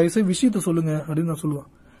 தயவுசெய்து விஷயத்த சொல்லுங்க அப்படின்னு நான் சொல்லுவேன்.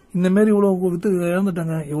 இந்த மாதிரி இவ்வளவு வித்து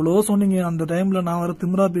இழந்துட்டாங்க, எவ்வளவோ சொன்னீங்க, அந்த டைம்ல நான் வர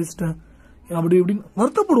திமிரா பேசிட்டேன் அப்படி இப்படின்னு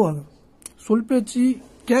வருத்தப்படுவாங்க. சொல் பேச்சு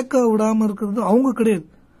கேட்க விடாம இருக்கிறது அவங்க கிடையாது.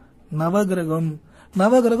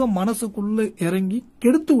 நவகிரகம் மனசுக்குள்ள இறங்கி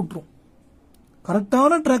கெடுத்து விட்டுரும்.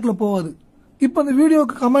 கரெக்டான ட்ராக்ல போவாது. இப்ப அந்த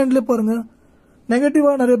வீடியோக்கு கமெண்ட்ல பாருங்க,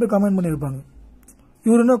 நெகட்டிவா நிறைய பேர் கமெண்ட் பண்ணிருப்பாங்க.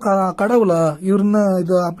 இவரு என்ன கடவுளா, இவரு என்ன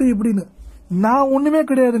இது அப்படி இப்படின்னு. நான் ஒண்ணுமே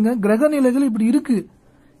கிடையாதுங்க. கிரக நிலைகள் இப்படி இருக்கு,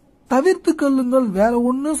 தவிர்த்து கொள்ளுங்கள். வேற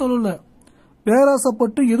ஒன்னும் சொல்லல.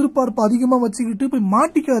 பேராசப்பட்டு எதிர்பார்ப்பு அதிகமா வச்சுக்கிட்டு போய்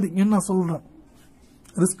மாட்டிக்காதீங்கன்னு நான் சொல்றேன்.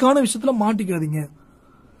 ரிஸ்கான விஷயத்துல மாட்டிக்காதீங்க,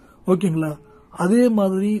 ஓகேங்களா? அதே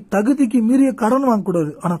மாதிரி தகுதிக்கு மீறிய கடன்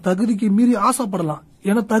வாங்கக்கூடாது. ஆனா தகுதிக்கு மீறி ஆசைப்படலாம்.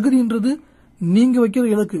 ஏன்னா தகுதின்றது நீங்க வைக்கிற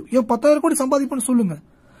இலக்கு. ஏன் 10,000 கோடி சம்பாதிப்பேன்னு சொல்லுங்க,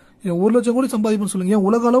 ஏன் 1 லட்சம் கோடி சம்பாதிப்பேன்னு சொல்லுங்க, ஏன்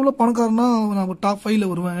உலக அளவுல பணக்காரனா நான் டாப் 5ல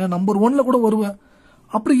வருவேன், நம்பர் 1ல கூட வருவேன்.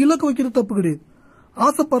 அப்படி இலக்கு வைக்கிறது தப்பு கிடையாது,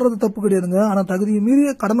 ஆசைப்படுறது தப்பு கிடையாதுங்க. ஆனா தகுதியை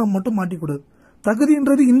மீறிய கடனை மட்டும் மாட்டிக்கூடாது.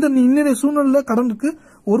 தகுதின்றது இந்த இன்னைய சூழ்நிலையில கடனுக்கு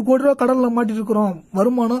 1 கோடி ரூபாய் கடன்ல மாட்டிட்டு இருக்கிறோம்,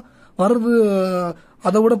 வருமானம் வர்றது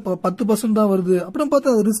அதை விட 10% தான் வருது அப்படின்னு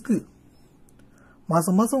பார்த்தா அது ரிஸ்க்.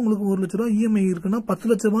 மாசம் மாசம் உங்களுக்கு 1 லட்சம் ரூபாய் இஎம்ஐ இருக்குன்னா 10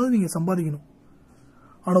 லட்சம் நீங்க சம்பாதிக்கணும்.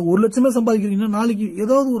 ஆனா 1 லட்சமே சம்பாதிக்கிறீங்கன்னா நாளைக்கு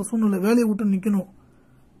ஏதாவது ஒரு சூழ்நிலை வேலையை விட்டு நிக்கணும்,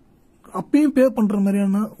 அப்பயும் பே பண்ற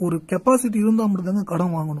மாதிரியான ஒரு கெப்பாசிட்டி இருந்தா மட்டும்தாங்க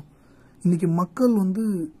கடன் வாங்கணும். இன்னைக்கு மக்கள்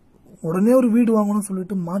உடனே ஒரு வீடு வாங்கணும்னு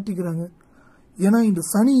சொல்லிட்டு மாட்டிக்கிறாங்க. ஏன்னா இந்த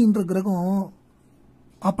சனி என்ற கிரகம்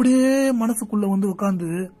அப்படியே மனசுக்குள்ள உட்கார்ந்து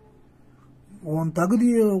உன்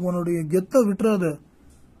தகுதியை உன்னுடைய கெத்த விட்டுறாத,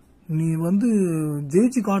 நீ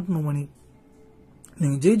ஜெயிச்சு காட்டணும் மணி,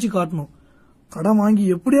 நீங்க ஜெயிச்சு காட்டணும். கடன் வாங்கி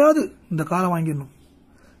எப்படியாவது இந்த காரை வாங்கிடணும்,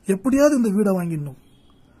 எப்படியாவது இந்த வீடை வாங்கிடணும்.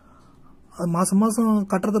 அது மாசம் மாசம்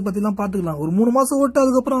கட்டுறதை பத்தி எல்லாம் பாத்துக்கலாம். ஒரு 3 மாசம் ஓட்டு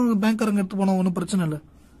அதுக்கப்புறம் பேங்க்காரங்க எடுத்து போனா ஒன்னும் பிரச்சனை இல்லை.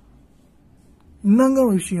 என்னங்க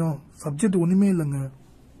விஷயம், சப்ஜெக்ட் ஒண்ணுமே இல்லைங்க.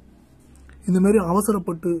 இந்த மாதிரி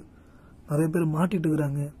அவசரப்பட்டு நிறைய பேர் மாட்டிட்டு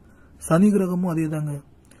இருக்கிறாங்க. சனி கிரகமும் அதே தாங்க.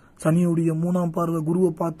 சனியுடைய 3ஆம் பார்வை குருவை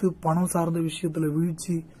பார்த்து பணம் சார்ந்த விஷயத்துல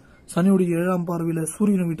வீழ்ச்சி, சனியுடைய 7ஆம் பார்வையில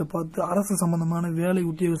சூரியனை வீட்டை பார்த்து அரசு சம்பந்தமான வேலை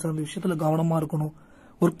உத்தியோக சார்ந்த விஷயத்துல கவனமா இருக்கணும்.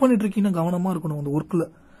 ஒர்க் பண்ணிட்டு இருக்கீங்கன்னா கவனமா இருக்கணும் அந்த ஒர்க்ல.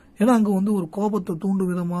 ஏன்னா அங்க ஒரு கோபத்தை தூண்டும்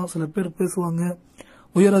விதமா சில பேர் பேசுவாங்க.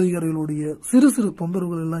 உயர் அதிகாரிகளுடைய சிறு சிறு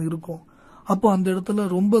தொந்தரவுகள் எல்லாம் இருக்கும். அப்போ அந்த இடத்துல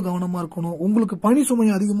ரொம்ப கவனமா இருக்கணும். உங்களுக்கு பணி சுமை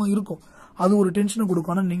அதிகமா இருக்கும், அது ஒரு டென்ஷனை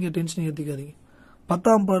கொடுக்கும். ஆனா நீங்க டென்ஷன் ஏத்திக்காதீங்க.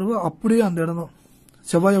 10ஆம் பார்வை அப்படியே அந்த இடம் தான்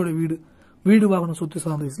செவ்வாயோட வீடு, வீடு வாகனம் சொத்து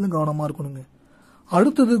சார்ந்த விஷயத்துல கவனமா இருக்கணுங்க.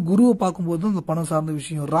 அடுத்தது குருவை பார்க்கும்போது அந்த பணம் சார்ந்த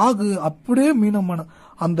விஷயம். ராகு அப்படியே மீனமான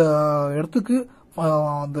அந்த இடத்துக்கு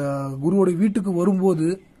அந்த குருவோட வீட்டுக்கு வரும்போது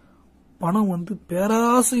பணம்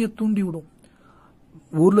பேராசையை தூண்டி விடும்.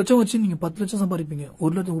 1 லட்சம் வச்சு நீங்க 10 லட்சம் சம்பாதிப்பீங்க,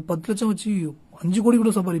 10 லட்சம் வச்சு 5 கோடி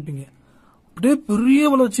கூட சம்பாதிப்பீங்க. அப்படியே பெரிய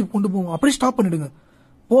வளர்ச்சி கொண்டு போவோம். அப்படியே ஸ்டாப் பண்ணிடுங்க,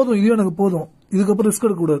 போதும் இது எனக்கு போதும், இதுக்கப்புறம் ரிஸ்க்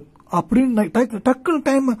எடுக்க கூடாது அப்படின்னு டக்குன்னு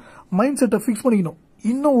டைம் மைண்ட் செட்டை பிக்ஸ் பண்ணிக்கணும்.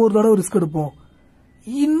 இன்னும் ஒரு தடவை ரிஸ்க் எடுப்போம்,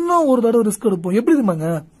 இன்னும் ஒரு தடவை ரிஸ்க் எடுப்போம். எப்படி இருக்குமாங்க,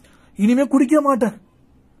 இனிமே குடிக்கவே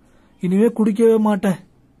மாட்டேன்,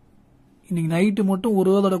 இன்னைக்கு நைட்டு மட்டும்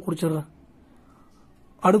ஒரு தடவை குடிச்சிடுறேன்,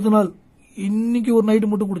 அடுத்த நாள் இன்னைக்கு ஒரு நைட்டு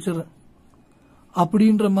மட்டும் குடிச்சிடுறேன்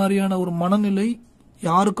அப்படின்ற மாதிரியான ஒரு மனநிலை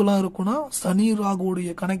யாருக்கெல்லாம் இருக்குன்னா, சனி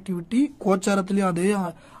ராகுடைய கனெக்டிவிட்டி கோச்சாரத்திலயும்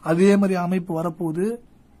அதே மாதிரி அமைப்பு வரப்போகுது.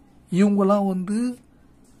 இவங்கெல்லாம்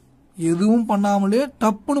எதுவும் பண்ணாமலே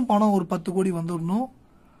டப்புன்னு பணம் ஒரு 10 கோடி வந்துடணும்,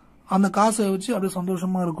 அந்த காசை வச்சு அப்படியே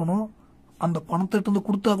சந்தோஷமா இருக்கணும். அந்த பணத்தை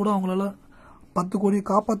கொடுத்தா கூட அவங்களால 10 கோடியை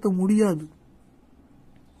காப்பாற்ற முடியாது.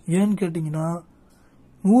 ஏன்னு கேட்டீங்கன்னா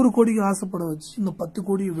 100 கோடிக்கு ஆசைப்பட வச்சு இந்த 10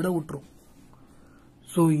 கோடியை விட விட்டுரும்.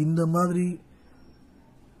 சோ இந்த மாதிரி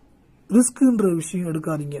ரிஸ்க்ன்ற விஷயம்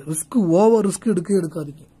எடுக்காதீங்க. ஓவர் ரிஸ்க்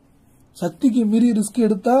எடுக்காதீங்க. சக்திக்கு மீறி ரிஸ்க்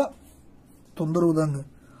எடுத்தா தொந்தரவு தாங்க.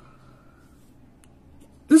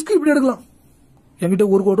 ரிஸ்க் இப்படி எடுக்கலாம். என்கிட்ட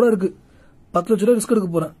 1 கோடி ரூபாய் இருக்கு, 10 லட்சம் ரூபாய் ரிஸ்க் எடுக்க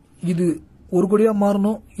போறேன், இது 1 கோடியா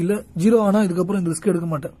மாறணும், இல்ல 0 ஆனா இதுக்கப்புறம் இந்த ரிஸ்க் எடுக்க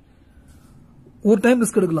மாட்டேன். ஒரு டைம்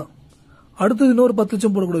ரிஸ்க் எடுக்கலாம், அடுத்தது இன்னொரு 10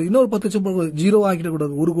 லட்சம் போடக்கூடாது, இன்னொரு 10 லட்சம் போடக்கூடாது, 0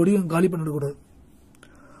 ஆக்கிடக்கூடாது, 1 கோடியும் காலி பண்ணிடக்கூடாது.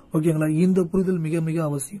 ஓகேங்களா? இந்த புரிதல் மிக மிக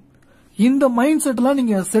அவசியம். இந்த மைண்ட் செட் எல்லாம்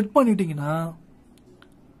நீங்க செட் பண்ணிட்டீங்கன்னா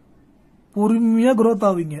பொறுமையா growth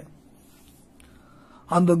ஆவீங்க.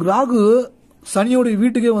 அந்த ராகு சனியோட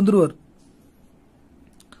வீட்டுக்கே வந்துருவார்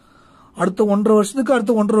அடுத்த 1.5 வருஷத்துக்கு,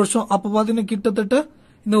 அடுத்த 1.5 வருஷம். அப்ப பாத்தீங்கன்னா கிட்டத்தட்ட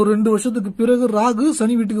இன்னும் 2 வருஷத்துக்கு பிறகு ராகு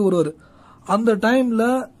சனி வீட்டுக்கு வருவாரு. அந்த டைம்ல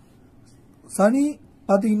சனி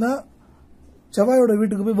பாத்தீங்கன்னா செவ்வாயோட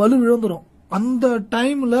வீட்டுக்கு போய் வலு இழந்துரும். அந்த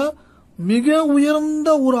டைம்ல மிக உயர்ந்த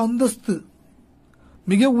ஒரு அந்தஸ்து,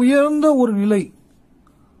 மிக உயர்ந்த ஒரு நிலை,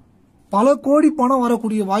 பல கோடி பணம்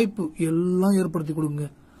வரக்கூடிய வாய்ப்பு எல்லாம் ஏற்படுத்தி கொடுங்க.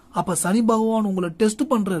 அப்ப சனி பகவான் உங்களை டெஸ்ட்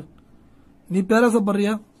பண்றாரு. நீ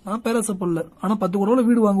பேராசப்படுறியா? நான் பேராசப்படல, ஆனா 10 கோடி ரூபாய்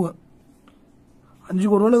வீடு வாங்குவேன், 5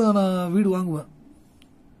 கோடி ரூபாய் நான் வீடு வாங்குவேன்.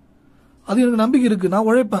 அது எனக்கு நம்பிக்கை இருக்கு. நான்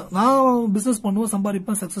உழைப்பேன், நான் பிசினஸ் பண்ணுவேன்,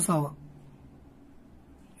 சம்பாதிப்பேன், சக்சஸ் ஆவேன்.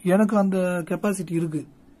 எனக்கு அந்த கெப்பாசிட்டி இருக்கு.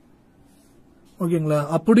 ஓகேங்களா?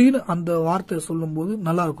 அப்படின்னு அந்த வார்த்தையை சொல்லும் போது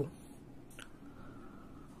நல்லா இருக்கும்.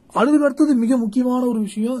 அதுக்கு அடுத்தது மிக முக்கியமான ஒரு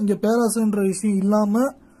விஷயம், இங்க பேராசைன்ற விஷயம் இல்லாம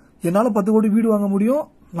என்னால 10 கோடி வீடு வாங்க முடியும்,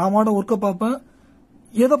 நான் மாட ஒர்க்க பார்ப்பேன்,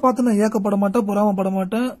 எதை பார்த்து நான் ஏக்கப்பட மாட்டேன், பொறாமப்பட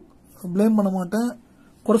மாட்டேன், பிளேம் பண்ண மாட்டேன்,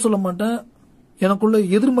 குறை சொல்ல மாட்டேன், எனக்குள்ள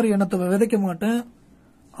எதிர்மறை எண்ணத்தை விதைக்க மாட்டேன்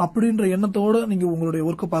அப்படின்ற எண்ணத்தோட நீங்க உங்களுடைய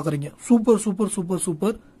ஒர்க்க பாக்குறீங்க. Super super super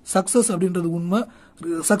super. Success அப்படின்றது உண்மை.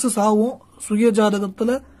 சக்சஸ் ஆகும். சுய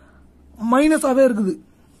ஜாதகத்துல மைனஸாவே இருக்குது,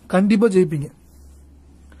 கண்டிப்பா ஜெயிப்பீங்க,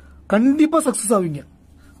 கண்டிப்பா சக்சஸ் ஆவீங்க.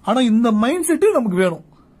 ஆனா இந்த மைண்ட் செட் நமக்கு வேணும்.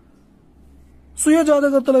 சுய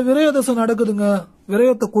ஜாதகத்துல விரய திசை நடக்குதுங்க,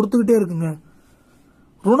 விரயத்தை கொடுத்துக்கிட்டே இருக்குங்க.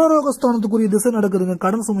 ருணரோகஸ்தானத்துக்குரிய திசை நடக்குதுங்க,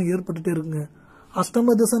 கடன் சுமை ஏற்பட்டுட்டே இருக்குங்க.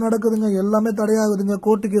 அஷ்டம திசை நடக்குதுங்க, எல்லாமே தடையாகுதுங்க,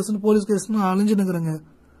 கோர்ட்டு கேஸ்னு போலீஸ் கேஸ்னு அழிஞ்சுனுங்கிறங்க.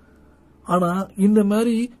 ஆனா இந்த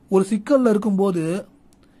மாதிரி ஒரு சிக்கல்ல இருக்கும்போது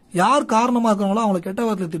யார் காரணமாக்குறாங்களோ அவங்களை கெட்ட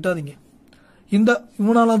வார்த்தையில திட்டாதீங்க.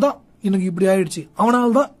 இவனாலதான் எனக்கு இப்படி ஆயிடுச்சு,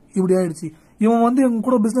 அவனால்தான் இப்படி ஆயிடுச்சு, இவன் வந்து எங்க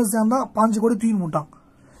கூட பிசினஸ் சேர்ந்தா 5 கோடி தூக்கி போட்டான்,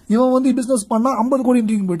 இவன் வந்து பிசினஸ் பண்ணா 50 கோடி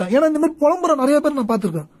தூக்கி போயிட்டான். ஏன்னா இந்த மாதிரி புலம்புற நிறைய பேர் நான்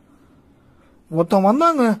பாத்திருக்கேன். ஒருத்தன்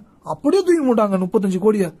வந்தாங்க அப்படியே தூக்கி போட்டாங்க 35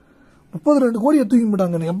 கோடிய 32 கோடியை தூக்கி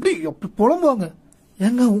போட்டாங்க. எப்படி புலம்புவாங்க?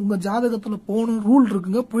 ஏங்க உங்க ஜாதகத்துல போன ரூல்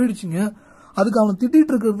இருக்குங்க, போயிடுச்சுங்க. அதுக்கு அவனை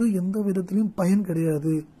திட்டிட்டு இருக்கிறது எந்த விதத்திலையும் பயன்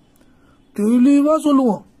கிடையாது. தெளிவா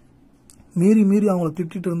சொல்லுவோம். மீறி மீறி அவங்களை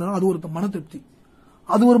திட்டிட்டு இருந்தா அது ஒரு மன திருப்தி,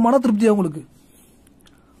 அது ஒரு மன திருப்தி அவங்களுக்கு.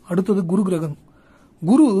 அடுத்தது குரு கிரகம்.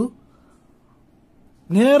 குரு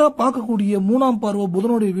நேரா பார்க்கக்கூடிய 3ஆம் பார்வை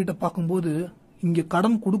புதனுடைய வீட்டை பார்க்கும்போது இங்க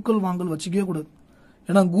கடன் கொடுக்கல் வாங்கல் வச்சுக்கவே கூடாது.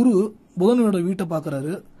 ஏன்னா குரு புதனோட வீட்டை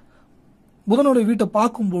பார்க்கறாரு. புதனுடைய வீட்டை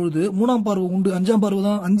பார்க்கும்பொழுது 3ஆம் பார்வை உண்டு, 5ஆம் பார்வை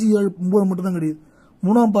தான், 5, 7, 9 மட்டும் தான் கிடையாது,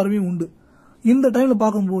 3ஆம் பார்வையும் உண்டு. இந்த டைம்ல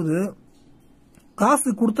பார்க்கும்போது காசு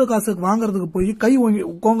கொடுத்த காசு வாங்கறதுக்கு போய் கை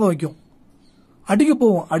கோங்க வைக்கும், அடிக்க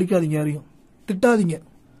போவோம். அடிக்காதீங்க, யாரையும் திட்டாதீங்க.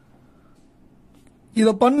 இத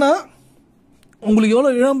பண்ணா உங்களுக்கு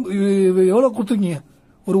எவ்வளவு கொடுத்துருக்கீங்க?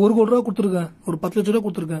 ஒரு 1 கோடி ரூபாய் கொடுத்துருக்கேன், ஒரு 10 லட்சம் ரூபாய்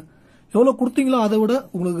கொடுத்துருக்கேன், எவ்வளவு கொடுத்தீங்களோ அதை விட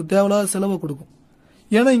உங்களுக்கு தேவையில்லாத செலவை கொடுக்கும்.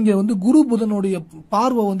 ஏன்னா இங்க வந்து குரு புதனுடைய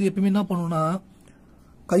பார்வை வந்து எப்பயுமே என்ன பண்ணும்னா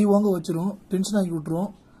கை வாங்க வச்சிரும், டென்ஷன் ஆகி விட்டுரும்.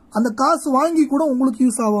 அந்த காசு வாங்கி கூட உங்களுக்கு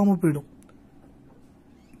யூஸ் ஆகாம போயிடும்.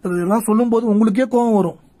 இதெல்லாம் சொல்லும் போது உங்களுக்கே கோபம்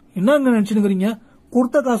வரும். என்ன நினைச்சுக்கிறீங்க?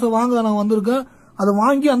 கொடுத்த காசை வாங்க நான் வந்திருக்கேன், அதை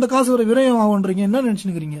வாங்கி அந்த காசு வர விரயம் ஆகுன்றீங்க, என்ன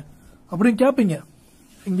நினைச்சுக்கிறீங்க அப்படின்னு கேட்பீங்க.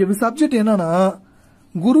 இங்க சப்ஜெக்ட் என்னன்னா,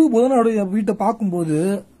 குரு புதனுடைய வீட்டை பார்க்கும்போது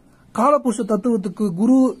காலபுருஷ தத்துவத்துக்கு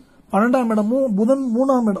குரு 12ஆம் இடமும் புதன்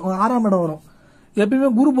 3ஆம் இடம் 6ஆம் இடம் வரும். எப்பயுமே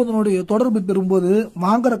குரு புதனுடைய தொடர்பு பெறும்போது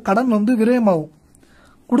வாங்குற கடன் வந்து விரயமாகும்,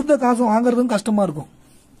 கொடுத்த காசு வாங்குறதும் கஷ்டமா இருக்கும்.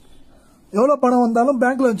 எவ்வளவு பணம் வந்தாலும்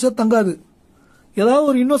பேங்க்ல வச்சா தங்காது, ஏதாவது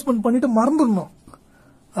ஒரு இன்வெஸ்ட்மெண்ட் பண்ணிட்டு மறந்துடணும்.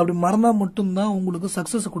 அப்படி மறந்தா மட்டும்தான் உங்களுக்கு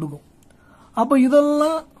சக்சஸ் கொடுக்கும். அப்ப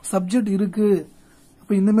இதெல்லாம் சப்ஜெக்ட் இருக்கு.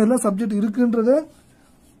 அப்ப இந்த மாதிரிலாம் சப்ஜெக்ட் இருக்குன்றத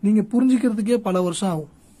நீங்க புரிஞ்சுக்கிறதுக்கே பல வருஷம்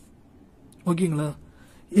ஆகும். ஓகேங்களா?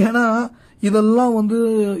 ஏன்னா இதெல்லாம் வந்து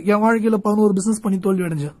என் வாழ்க்கையில 11 பிசினஸ் பண்ணி தோல்வி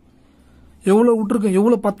அடைஞ்சேன். எவ்வளவு விட்டுருக்கேன்,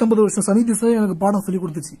 எவ்வளவு 19 வருஷம் சனி திசை எனக்கு பாடம் சொல்லி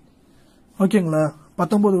கொடுத்துச்சு. ஓகேங்களா?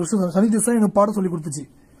 19 வருஷம் சனி திசை எனக்கு பாடம் சொல்லி கொடுத்துச்சு.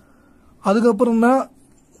 அதுக்கப்புறம் தான்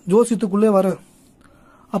ஜோசியத்துக்குள்ளே வரேன்.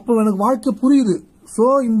 அப்போ எனக்கு வாழ்க்கை புரியுது. சோ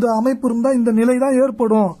இந்த அமைப்பு இருந்தா இந்த நிலை தான்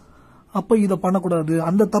ஏற்படும், அப்ப இத பண்ணக்கூடாது,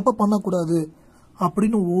 அந்த தப்ப பண்ணக்கூடாது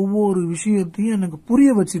அப்படின்னு ஒவ்வொரு விஷயத்தையும் எனக்கு புரிய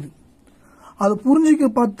வச்சுது. அதை புரிஞ்சுக்க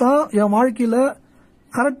பார்த்தா என் வாழ்க்கையில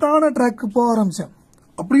கரெக்டான ட்ராக்கு போக ஆரம்பிச்சேன்.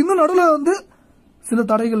 அப்படி இன்னும் நடுவில் வந்து சில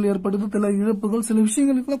தடைகள் ஏற்படுது, சில இழப்புகள், சில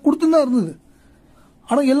விஷயங்களுக்கு கொடுத்துதான் இருந்தது.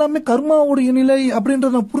 ஆனா எல்லாமே கர்மாவுடைய நிலை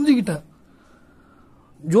அப்படின்றத நான் புரிஞ்சுக்கிட்டேன்.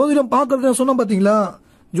 ஜோதிடம் பார்க்கறது சொன்ன பாத்தீங்களா,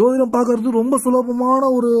 ஜோதிடம் பார்க்கறது ரொம்ப சுலபமான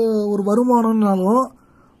ஒரு வருமானம்னாலும்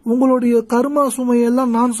உங்களுடைய கர்மா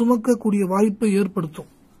சுமையெல்லாம் நான் சுமக்கக்கூடிய வாய்ப்பை ஏற்படுத்தும்.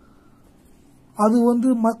 அது வந்து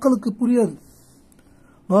மக்களுக்கு புரியாது.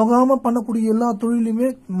 நோகாம பண்ணக்கூடிய எல்லா தொழிலுமே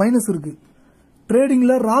மைனஸ் இருக்கு.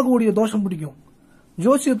 ட்ரேடிங்ல ராகுடைய தோஷம் பிடிக்கும்,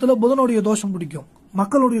 ஜோசியத்துல புதனுடைய தோஷம் பிடிக்கும்,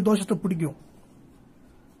 மக்களுடைய தோஷத்தை பிடிக்கும்.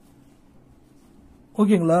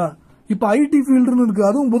 ஓகேங்களா? இப்ப ஐடி ஃபீல்டுன்னு இருக்கு,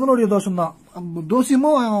 அதுவும் புதனுடைய தோஷம் தான்,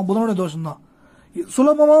 ஜோசியமும் புதனுடைய தோஷம் தான்.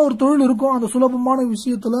 சுலபமா ஒரு தொழில் இருக்கும், அந்த சுலபமான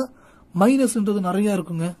விஷயத்துல மைனஸ்ன்றது நிறைய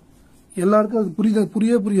இருக்குங்க. எல்லாருக்கும் அது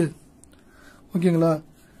புரியாது. ஓகேங்களா?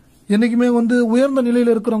 என்னைக்குமே வந்து உயர்ந்த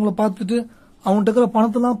நிலையில இருக்கிறவங்களை பார்த்துட்டு அவன்கிட்ட இருக்கிற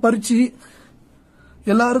பணத்தெல்லாம் பறிச்சு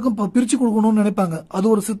எல்லாருக்கும் பிரிச்சு கொடுக்கணும்னு நினைப்பாங்க. அது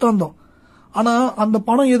ஒரு சித்தாந்தம். ஆனா அந்த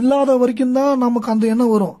பணம் இல்லாத வரைக்கும் தான் நமக்கு அந்த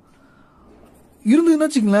எண்ணம் வரும். இருந்துன்னு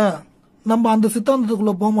வச்சுங்களேன், நம்ம அந்த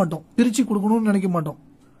சித்தாந்தத்துக்குள்ள போக மாட்டோம், பிரிச்சு கொடுக்கணும்னு நினைக்க மாட்டோம்.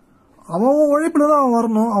 அவன் உழைப்புலதான் அவன்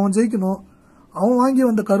வரணும், அவன் ஜெயிக்கணும், அவன் வாங்கி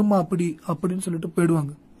வந்த கர்மா அப்படின்னு சொல்லிட்டு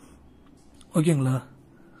போயிடுவாங்க. ஓகேங்களா?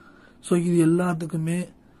 சோ இது எல்லாத்துக்குமே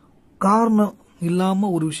காரணம் இல்லாம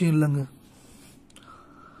ஒரு விஷயம் இல்லைங்க.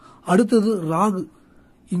 அடுத்தது ராகு.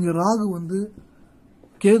 இங்க ராகு வந்து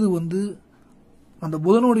கேது வந்து அந்த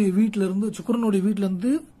புதனுடைய வீட்டில இருந்து சுக்கிரனுடைய வீட்டில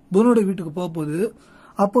இருந்து புதனுடைய வீட்டுக்கு போக போகுது.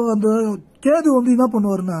 அப்போ அந்த கேது வந்து என்ன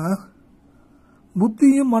பண்ணுவாருன்னா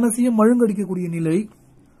புத்தியும் மனசையும் மழுங்கடிக்கக்கூடிய நிலை.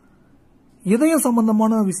 இதயம்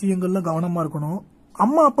சம்பந்தமான விஷயங்கள்ல கவனமா இருக்கணும்.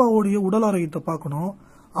 அம்மா அப்பாவுடைய உடல் ஆரோக்கியத்தை பார்க்கணும்.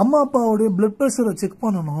 அம்மா அப்பாவுடைய பிளட் பிரஷரை செக்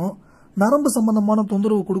பண்ணணும். நரம்பு சம்பந்தமான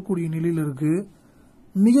தொந்தரவு கொடுக்கக்கூடிய நிலையில இருக்கு.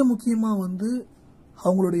 மிக முக்கியமா வந்து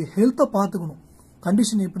அவங்களுடைய ஹெல்த்தை பார்த்துக்கணும்.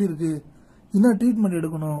 கண்டிஷன் எப்படி இருக்கு, என்ன ட்ரீட்மெண்ட்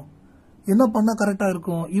எடுக்கணும், என்ன பண்ணா கரெக்டா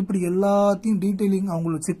இருக்கும், இப்படி எல்லாத்தையும் டீடைலிங்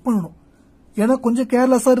அவங்கள செக் பண்ணணும். ஏன்னா கொஞ்சம்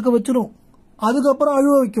கேர்லெஸ்ஸா இருக்க வச்சிடும். அதுக்கப்புறம்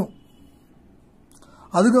அழுவ வைக்கும்.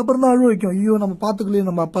 அதுக்கப்புறம் தான் அழுவ வைக்கும். ஐயோ நம்ம பாத்துக்கலையே,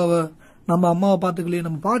 நம்ம அப்பாவை, நம்ம அம்மாவை பாத்துக்கலையே,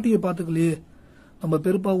 நம்ம பாட்டியை பாத்துக்கலையே, நம்ம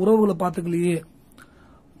பெருப்பா உறவுகளை பாத்துக்கலையே,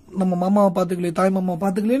 நம்ம மாமாவை பாத்துக்கலையே, தாய் மாமாவை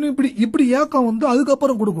பாத்துக்கலையேன்னு இப்படி ஏக்கம் வந்து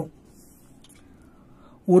அதுக்கப்புறம் கொடுக்கும்.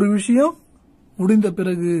 ஒரு விஷயம் முடிந்த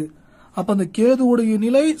பிறகு அப்ப அந்த கேதுவுடைய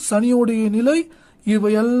நிலை, சனியுடைய நிலை,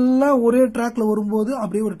 இவையெல்லாம் ஒரே டிராக்ல வரும்போது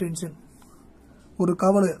அப்படியே ஒரு டென்ஷன், ஒரு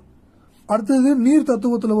கவலை. அடுத்தது நீர்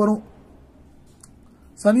தத்துவத்துல வரும்.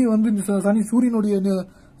 சனி வந்து சனி சூரியனுடைய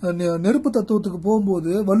நெருப்பு தத்துவத்துக்கு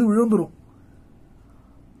போகும்போது வலு விழுந்துரும்.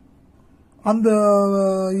 அந்த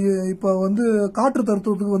இப்ப வந்து காற்று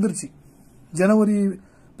தத்துவத்துக்கு வந்துருச்சு. ஜனவரி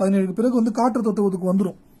 17 பிறகு வந்து காற்று தத்துவத்துக்கு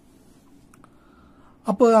வந்துடும்.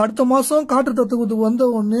 அப்ப அடுத்த மாசம் காற்று தத்துவத்துக்கு வந்த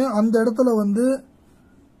உடனே அந்த இடத்துல வந்து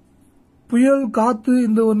புயல், காத்து,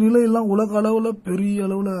 இந்த ஒரு நிலையெல்லாம் உலக அளவுல பெரிய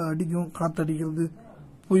அளவுல அடிக்கும். காத்து அடிக்கிறது,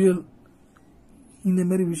 புயல், இந்த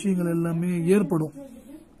மாதிரி விஷயங்கள் எல்லாமே ஏற்படும்.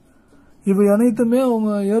 இவை அனைத்துமே அவங்க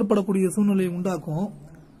ஏற்படக்கூடிய சூழ்நிலையை உண்டாக்கும்.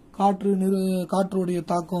 காற்றுடைய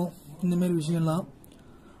தாக்கம், இந்த மாதிரி விஷயம்லாம்.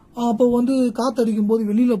 அப்போ வந்து காத்து அடிக்கும் போது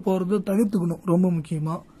வெளியில போறது தவிர்த்துக்கணும், ரொம்ப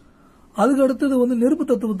முக்கியமா. அதுக்கு அடுத்தது வந்து நெருப்பு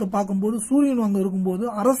தத்துவத்தை பார்க்கும்போது சூரியன் அங்க இருக்கும்போது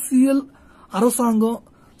அரசியல், அரசாங்கம்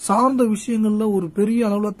சார்ந்த விஷயங்கள்ல ஒரு பெரிய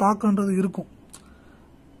அளவுல தாக்கம்ன்றது இருக்கும்.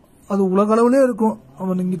 அது உலக அளவுலயே இருக்கும்,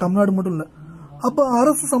 அவன் இங்க தமிழ்நாடு மட்டும் இல்ல. அப்ப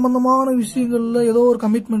அரசு சம்பந்தமான விஷயங்கள்ல ஏதோ ஒரு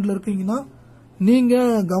கமிட்மெண்ட்ல இருக்கீங்கன்னா நீங்க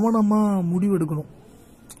கவனமா முடிவு எடுக்கணும்.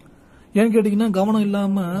 ஏன்னு கேட்டீங்கன்னா கவனம்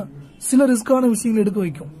இல்லாம சில ரிஸ்கான விஷயங்கள் எடுக்க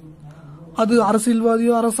வைக்கும். அது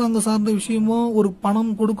அரசியல்வாதியோ அரசாங்கம் சார்ந்த விஷயமோ, ஒரு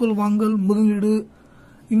பணம் கொடுக்கல் வாங்கல், முதலீடு,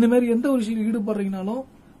 இந்த மாதிரி எந்த ஒரு விஷயம் ஈடுபடுறீங்கனாலும்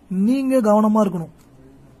நீங்க கவனமா இருக்கணும்.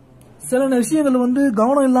 சில விஷயங்கள் வந்து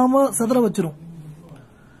கவனம் இல்லாம செதற வச்சிரும்.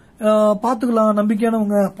 பாத்துக்கலாம்,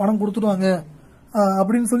 நம்பிக்கையானவங்க பணம் கொடுத்துருவாங்க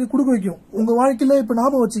அப்படின்னு சொல்லி கொடுக்க வைக்கும். உங்க வாழ்க்கையில இப்ப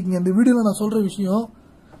ஞாபகம் வச்சுக்கீங்க, இந்த வீடியோல நான் சொல்ற விஷயம்,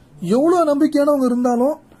 எவ்வளவு நம்பிக்கையானவங்க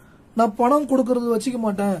இருந்தாலும் நான் பணம் கொடுக்கறது வச்சுக்க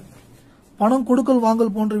மாட்டேன், பணம் கொடுக்கல்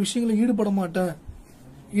வாங்கல் போன்ற விஷயங்களை ஈடுபட மாட்டேன்,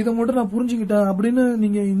 இதை மட்டும் நான் புரிஞ்சுக்கிட்டேன் அப்படின்னு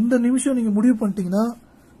நீங்க இந்த நிமிஷம் நீங்க முடிவு பண்ணிட்டீங்கன்னா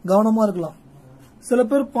கவனமா இருக்கலாம். சில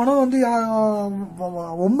பேர் பணம் வந்து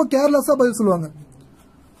ரொம்ப கேர்லெஸ்ஸா பதில் சொல்லுவாங்க.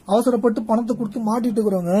 அவசரப்பட்டு பணத்தை கொடுத்து மாட்டிட்டு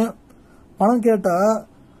இருக்கிறவங்க பணம் கேட்டா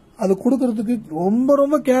அது கொடுக்கறதுக்கு ரொம்ப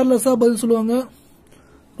ரொம்ப கேர்லெஸ்ஸா பதில் சொல்லுவாங்க,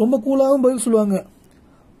 ரொம்ப கூலாகவும் பதில் சொல்லுவாங்க.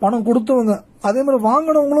 பணம் கொடுத்தவங்க அதே மாதிரி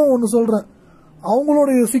வாங்கினவங்களும் ஒன்னு சொல்றேன்,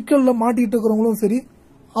 அவங்களுடைய சிக்கல்ல மாட்டிட்டு இருக்கிறவங்களும் சரி,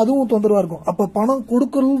 அதுவும் தொந்தரவா இருக்கும். அப்ப பணம்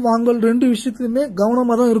கொடுக்கல் வாங்கல் ரெண்டு விஷயத்துலயுமே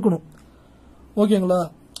கவனமா தான் இருக்கணும். ஓகேங்களா?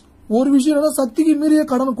 ஒரு விஷயம் என்ன, சக்திக்கு மீறிய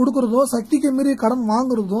கடன் கொடுக்கறதும் சக்திக்கு மீறிய கடன்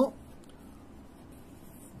வாங்குறதும்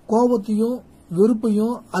கோபத்தையும்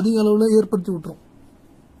வெறுப்பையும் அதிக அளவுல ஏற்படுத்தி விட்டுரும்.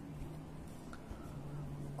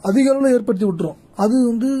 அது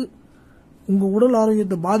வந்து உங்க உடல்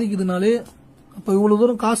ஆரோக்கியத்தை பாதிக்குதுனாலே அப்ப இவ்வளவு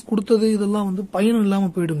தூரம் காசு கொடுத்தது இதெல்லாம் வந்து பயனும் இல்லாம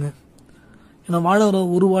போயிடுங்க. ஏன்னா வாழற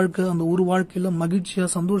ஒரு வாழ்க்கை, அந்த ஒரு வாழ்க்கையில மகிழ்ச்சியா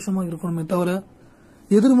சந்தோஷமா இருக்கணுமே தவிர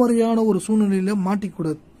எதிர்மறையான ஒரு சூழ்நிலையில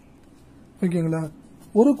மாட்டிக்கூடாது. ஓகேங்களா?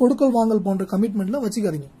 ஒரு கொடுக்கல் வாங்கல் போன்ற கமிட்மெண்ட்ல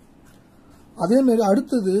வச்சுக்காதீங்க. அதே மாதிரி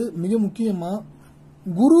அடுத்தது மிக முக்கியமா,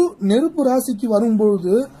 குரு நெருப்பு ராசிக்கு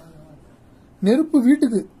வரும்பொழுது, நெருப்பு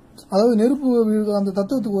வீட்டுக்கு, அதாவது நெருப்பு அந்த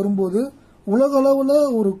தத்துவத்துக்கு வரும்போது உலக அளவுல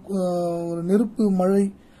ஒரு நெருப்பு மழை,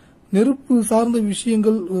 நெருப்பு சார்ந்த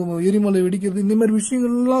விஷயங்கள், எரிமலை வெடிக்கிறது, இந்த மாதிரி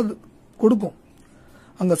விஷயங்கள்லாம் கொடுக்கும்.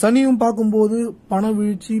 அங்க சனியும் பார்க்கும்போது பண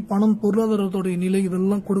வீழ்ச்சி, பணம், பொருளாதாரத்தோடைய நிலை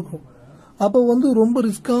இதெல்லாம் கொடுக்கும். அப்ப வந்து ரொம்ப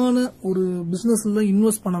ரிஸ்கான ஒரு பிசினஸ்ல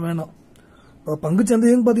இன்வெஸ்ட் பண்ண வேணாம். பங்கு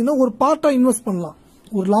சந்தைன்னு பாத்தீங்கன்னா ஒரு பார்ட்டா இன்வெஸ்ட் பண்ணலாம்,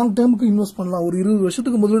 ஒரு லாங் டேர்முக்கு இன்வெஸ்ட் பண்ணலாம். ஒரு 20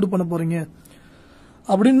 வருஷத்துக்கு முதலீடு பண்ண போறீங்க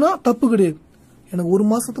அப்படின்னா தப்பு கிடையாது. எனக்கு ஒரு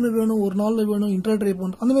மாசத்துல வேணும், ஒரு நாள்ல வேணும், இன்ட்ராடே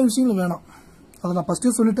பண்ற அந்த மாதிரி விஷயங்கள் வேணாம். அதை நான்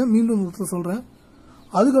ஃபர்ஸ்டே சொல்லிட்டேன், மீண்டும் சொல்றேன்.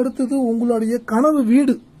 அதுக்கு அடுத்தது உங்களுடைய கனவு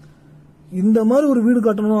வீடு, இந்த மாதிரி ஒரு வீடு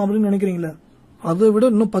கட்டணும் அப்படின்னு நினைக்கிறீங்களே, அதை விட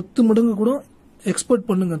இன்னும் 10 மடங்கு கூட எக்ஸ்பெக்ட்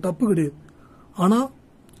பண்ணுங்க, தப்பு கிடையாது. ஆனா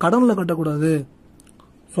கடன்ல கட்டக்கூடாது,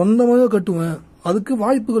 சொந்தமாக கட்டுவேன், அதுக்கு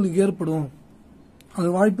வாய்ப்புகள் ஏற்படும்,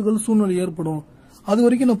 சூழ்நிலை ஏற்படும், அது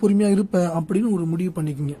வரைக்கும் நான் பொறுமையா இருப்பேன் அப்படின்னு ஒரு முடிவு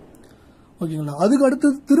பண்ணிக்கோங்க. ஓகேங்களா. அதுக்கு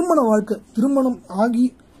அடுத்தது திருமண வாழ்க்கை. திருமணம் ஆகி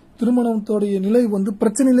திருமணத்தோடைய நிலை வந்து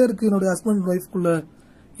பிரச்சனையிலே இருக்கு என்னுடைய ஹஸ்பண்ட் ஒய்ஃப்குள்ள.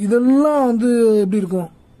 இதெல்லாம் வந்து எப்படி இருக்கும்,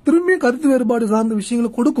 திரும்பி கருத்து வேறுபாடு சார்ந்த விஷயங்களை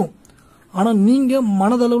கொடுக்கும். ஆனா நீங்க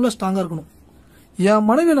மனதளவுல ஸ்ட்ராங்கா இருக்கணும். என்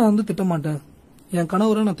மனைவியை நான் வந்து திட்டமாட்டேன், என்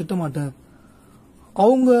கணவரை நான் திட்டமாட்டேன்,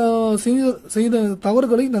 அவங்க செய்த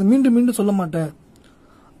தவறுகளை நான் மீண்டும் மீண்டும் சொல்ல மாட்டேன்.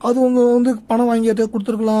 அது உங்க வந்து பணம் வாங்கிட்டு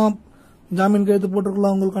கொடுத்துருக்கலாம், ஜாமீன் கையெழுத்து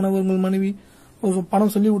போட்டிருக்கலாம், உங்கள் கணவர் உங்கள் மனைவி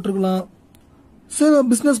பணம் சொல்லி விட்டுருக்கலாம், சில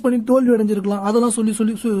பிசினஸ் பண்ணி தோல்வி அடைஞ்சிருக்கலாம். அதெல்லாம் சொல்லி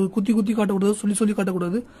சொல்லி குத்தி குத்தி காட்டக்கூடாது, சொல்லி சொல்லி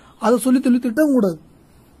காட்டக்கூடாது, அதை சொல்லி சொல்லி திட்டவும் கூடாது.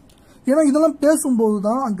 ஏன்னா இதெல்லாம்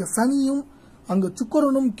பேசும்போதுதான் அங்க சனியும் அங்க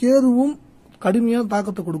சுக்கிரனும் கேதுவும் கடுமையான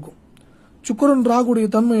தாக்கத்தை கொடுக்கும். சுக்கிரன் ராகுடைய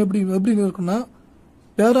தன்மை எப்படி இருக்குன்னா,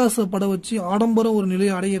 பேராசைப்பட வச்சு ஆடம்பர ஒரு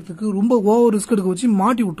நிலையை அடையிறதுக்கு ரொம்ப ஓவர் ரிஸ்க் எடுக்க வச்சு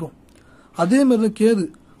மாட்டி விட்டுரும். அதே மாதிரி கேது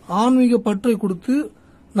ஆன்மீக பற்றை கொடுத்து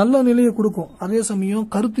நல்ல நிலையை கொடுக்கும். அதே சமயம்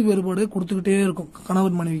கருத்து வேறுபாடு கொடுத்துக்கிட்டே இருக்கும்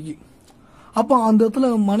கணவன் மனைவிக்கு. அப்ப அந்த இடத்துல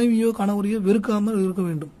மனைவியோ கணவரையோ வெறுக்காம இருக்க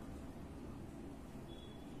வேண்டும்.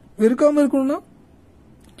 வெறுக்காம இருக்கணும்னா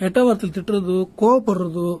கெட்ட வார்த்தையில் திட்டுறதோ,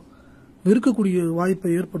 கோவப்படுறதோ, வெறுக்கக்கூடிய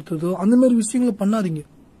வாய்ப்பை ஏற்படுத்துறதோ அந்த மாதிரி விஷயங்களை பண்ணாதீங்க.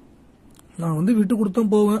 நான் வந்து விட்டு கொடுத்தான்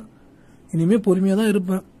போவேன், இனிமே பொறுமையா தான்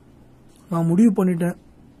இருப்பேன், நான் முடிவு பண்ணிட்டேன்,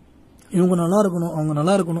 இவங்க நல்லா இருக்கணும், அவங்க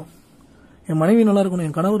நல்லா இருக்கணும், என் மனைவி நல்லா இருக்கணும்,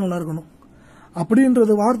 என் கணவர் நல்லா இருக்கணும்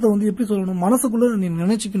அப்படின்றது வார்த்தை வந்து எப்படி சொல்லணும், மனசுக்குள்ள நீ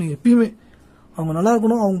நினைச்சுக்கணும். எப்பயுமே அவங்க நல்லா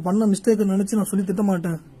இருக்கணும், அவங்க பண்ண மிஸ்டேக்கை நினைச்சு நான் சொல்லி திட்ட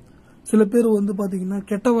மாட்டேன். சில பேர் வந்து பாத்தீங்கன்னா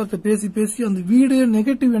கெட்ட வார்த்தை பேசி பேசி அந்த வீடே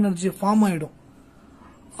நெகட்டிவ் எனர்ஜி ஃபார்ம் ஆயிடும்.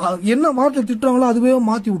 என்ன வார்த்தை திட்டுறாங்களோ அதுவே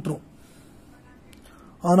மாத்தி விட்டுரும்.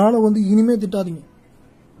 அதனால வந்து இனிமே திட்டாதீங்க.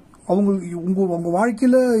 உங்க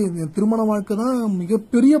வாழ்க்கையில திருமண வாழ்க்கை தான்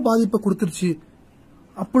மிகப்பெரிய பாதிப்பை கொடுத்துருச்சு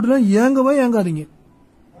அப்படிலாம் ஏங்காதீங்க.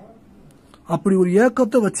 அப்படி ஒரு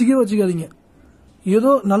ஏக்கத்தை வச்சுக்காதீங்க.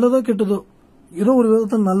 ஏதோ நல்லதோ கெட்டதோ, ஏதோ ஒரு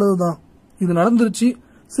விதத்தில் நல்லதுதான், இது நடந்துருச்சு,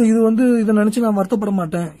 சரி இது வந்து இதை நினைச்சு நான் வருத்தப்பட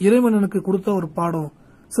மாட்டேன், இறைவன் எனக்கு கொடுத்த ஒரு பாடம்,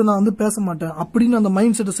 சரி நான் வந்து பேச மாட்டேன் அப்படின்னு அந்த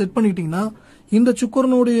மைண்ட் செட்டை செட் பண்ணிக்கிட்டீங்கன்னா, இந்த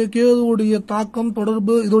சுக்கிரனுடைய கேதுவுடைய தாக்கம்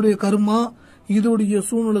தொடர்பு, இதோடைய கர்மா, இதோடைய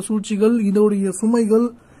சூழ்நிலை சூழ்ச்சிகள், இதோடைய சுமைகள்,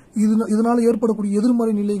 இதனால ஏற்படக்கூடிய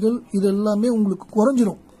எதிர்மறை நிலைகள், இது எல்லாமே உங்களுக்கு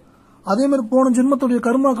குறைஞ்சிரும். அதே மாதிரி போன ஜென்மத்துடைய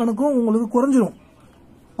கர்மா கணக்கும் உங்களுக்கு குறைஞ்சிரும்.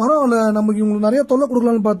 பரவாயில்ல, நமக்கு இவங்களுக்கு நிறைய தொல்லை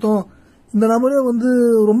கொடுக்கலாம்னு பார்த்தோம், இந்த நபரே வந்து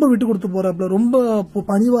ரொம்ப விட்டு கொடுத்து போறாப்ல, ரொம்ப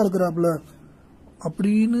பணிவா இருக்கிறாப்ல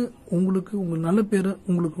அப்படின்னு உங்களுக்கு உங்கள் நல்ல பேரை,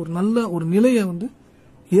 உங்களுக்கு ஒரு நல்ல ஒரு நிலையை வந்து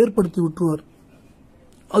ஏற்படுத்தி விட்டுருவார்.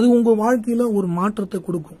 அது உங்க வாழ்க்கையில ஒரு மாற்றத்தை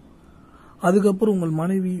கொடுக்கும். அதுக்கப்புறம் உங்கள்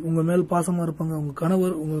மனைவி உங்க மேல் பாசமா இருப்பாங்க, உங்க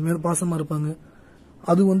கணவர் உங்க மேல் பாசமா இருப்பாங்க.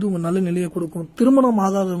 அது வந்து உங்க நல்ல நிலையை கொடுக்கும். திருமணம்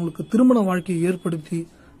ஆகாதவங்களுக்கு திருமண வாழ்க்கையை ஏற்படுத்தி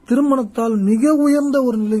திருமணத்தால் மிக உயர்ந்த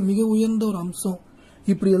ஒரு நிலை, மிக உயர்ந்த ஒரு அம்சம்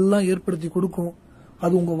இப்படி எல்லாம் ஏற்படுத்தி கொடுக்கும்.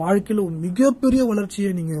 அது உங்க வாழ்க்கையில ஒரு மிகப்பெரிய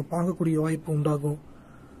வளர்ச்சியை நீங்க பார்க்கக்கூடிய வாய்ப்பு உண்டாகும்.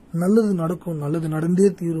 நல்லது நடக்கும், நல்லது நடந்தே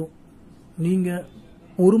தீரும். நீங்க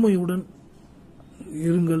பொறுமையுடன்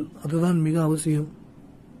இருங்கள், அதுதான் மிக அவசியம்.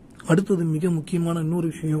 அடுத்தது மிக முக்கியமான இன்னொரு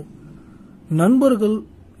விஷயம், நண்பர்கள்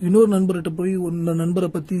இன்னொரு நண்பர்கிட்ட போய் இந்த நண்பரை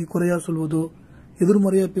பத்தி குறையா சொல்வதோ,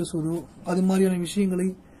 எதிர்மறையா பேசுவதோ, அது மாதிரியான விஷயங்களை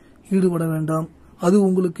ஈடுபட வேண்டாம். அது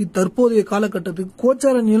உங்களுக்கு தற்போதைய காலகட்டத்துக்கு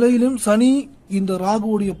கோச்சார நிலையிலும் சனி, இந்த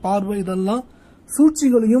ராகுவுடைய பார்வை, இதெல்லாம்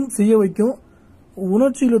சூழ்ச்சிகளையும் செய்ய வைக்கும்,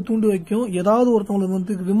 உணர்ச்சியில தூண்டு வைக்கும், ஏதாவது ஒருத்தவங்களை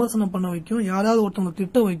வந்து விமர்சனம் பண்ண வைக்கும், யாராவது ஒருத்தவங்களை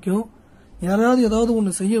திட்ட வைக்கும், யாராவது ஏதாவது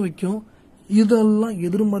ஒண்ணு செய்ய வைக்கும். இதெல்லாம்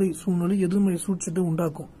எதிர்மறை சூழ்நிலை, எதிர்மறை சூழ்ச்சிட்டு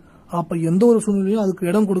உண்டாக்கும். அப்ப எந்த ஒரு சூழ்நிலையும் அதுக்கு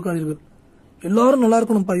இடம் கொடுக்காதீர்கள். எல்லாரும் நல்லா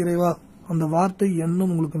இருக்கணும்ப்பா இறைவா, அந்த வார்த்தை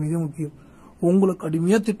எண்ணம் உங்களுக்கு மிக முக்கியம். உங்களுக்கு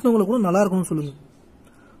கடுமையா திட்டினவங்களை கூட நல்லா இருக்கணும்னு சொல்லுங்க.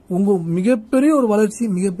 உங்க மிகப்பெரிய ஒரு வளர்ச்சி,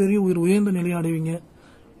 மிகப்பெரிய உயர்ந்த நிலையை அடைவீங்க.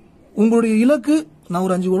 உங்களுடைய இலக்கு, நான்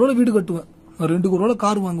ஒரு 5 கோடி வீடு கட்டுவேன், நான் 2 கோடி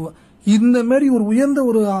கார் வாங்குவேன், இந்த மாதிரி ஒரு உயர்ந்த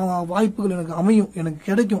ஒரு வாய்ப்புகள் எனக்கு அமையும், எனக்கு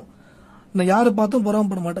கிடைக்கும், நான் யாரை பார்த்தும்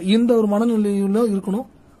பொறாமப்பட மாட்டேன், இந்த ஒரு மனநிலையில இருக்கணும்.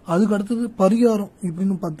 அதுக்கு அடுத்தது பரிகாரம்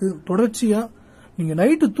இப்படின்னு பார்த்து தொடர்ச்சியா நீங்க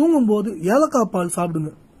நைட்டு தூங்கும் போது ஏலக்காய் பால்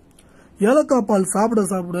சாப்பிடுங்க. ஏலக்காய் பால் சாப்பிட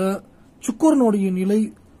சாப்பிட சுக்கிரனுடைய நிலை,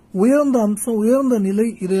 உயர்ந்த அம்சம், உயர்ந்த நிலை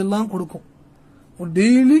இதெல்லாம் கொடுக்கும்.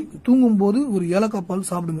 டெய்லி தூங்கும் போது ஒரு ஏலக்காய் பால்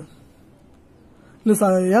சாப்பிடுங்க. இல்ல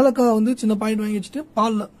ஏலக்காய் வந்து சின்ன பாயிண்ட் வாங்கி வச்சுட்டு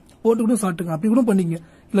பால்ல போட்டு கூட சாப்பிட்டுங்க, அப்படி கூட பண்ணிங்க.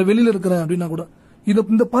 இல்ல வெளியில இருக்கிறேன் அப்படின்னா கூட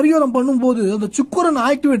இந்த பரிகாரம் பண்ணும்போது அந்த சுக்கிரன்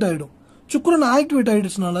ஆக்டிவேட் ஆயிடும். சுக்கிரன் ஆக்டிவேட்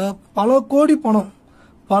ஆயிடுச்சுனால பல கோடி பணம்,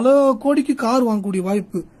 பல கோடிக்கு கார் வாங்கக்கூடிய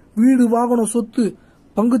வாய்ப்பு, வீடு வாகனம் சொத்து,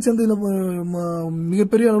 பங்கு சந்தையில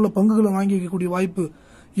மிகப்பெரிய அளவுல பங்குகளை வாங்கி வைக்கக்கூடிய வாய்ப்பு,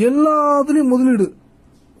 எல்லாத்துலயும் முதலீடு,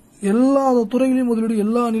 எல்லா துறையிலையும் முதலீடு,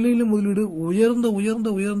 எல்லா நிலையிலும் முதலீடு, உயர்ந்த உயர்ந்த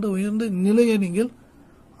உயர்ந்த உயர்ந்த நிலையை நீங்கள்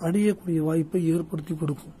அடையக்கூடிய வாய்ப்பை ஏற்படுத்தி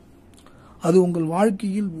கொடுக்கும். அது உங்கள்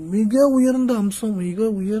வாழ்க்கையில் மிக உயர்ந்த அம்சம், மிக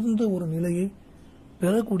உயர்ந்த ஒரு நிலையை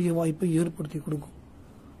பெறக்கூடிய வாய்ப்பை ஏற்படுத்தி கொடுக்கும்.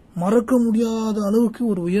 மறக்க முடியாத அளவுக்கு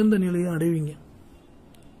ஒரு உயர்ந்த நிலையை அடைவீங்க.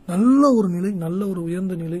 நல்ல ஒரு நிலை, நல்ல ஒரு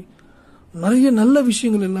உயர்ந்த நிலை, நிறைய நல்ல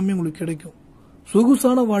விஷயங்கள் எல்லாமே உங்களுக்கு கிடைக்கும்.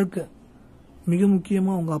 சொகுசான வாழ்க்கை. மிக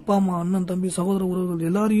முக்கியமா உங்க அப்பா அம்மா, அண்ணன் தம்பி, சகோதர உறவுகள்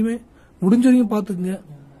எல்லாரையுமே முடிஞ்சதையும் பாத்துக்குங்க.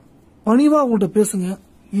 பணிவா அவங்கள்ட்ட பேசுங்க.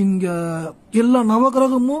 இங்க எல்லா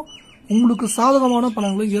நவகிரகமும் உங்களுக்கு சாதகமான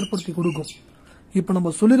பலன்களை ஏற்படுத்தி கொடுக்கும். இப்ப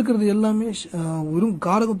நம்ம சொல்லியிருக்கிறது எல்லாமே வெறும்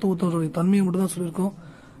காரகத்துவத்தோட தன்மையை மட்டும் தான் சொல்லியிருக்கோம்.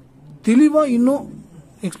 தெளிவா இன்னும்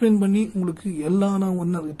எக்ஸ்பிளைன் பண்ணி உங்களுக்கு எல்லா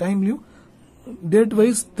டைம்லயும் டேட்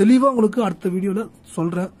வைஸ் தெளிவா உங்களுக்கு அடுத்த வீடியோல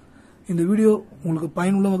சொல்றேன். இந்த வீடியோ உங்களுக்கு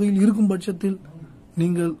பயனுள்ள வகையில் இருக்கும் பட்சத்தில்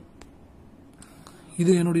நீங்கள்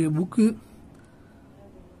இது என்னுடைய புக்கு.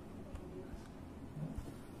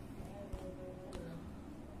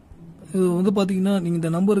 இது பாத்தீங்கன்னா நீங்க இந்த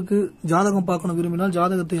நம்பருக்கு ஜாதகம் பார்க்கணும் விரும்பினால்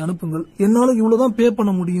ஜாதகத்தை அனுப்புங்கள். என்னால இவ்வளவுதான் பே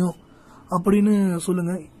பண்ண முடியும் அப்படின்னு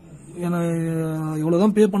சொல்லுங்க. ஏன்னா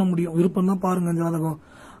இவ்வளவுதான் பே பண்ண முடியும், விருப்பம் தான் பாருங்க ஜாதகம்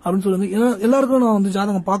அப்படின்னு சொல்லுங்க. ஏன்னா எல்லாருக்கும் நான்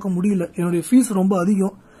ஜாதகம் பார்க்க முடியல, என்னுடைய ஃபீஸ் ரொம்ப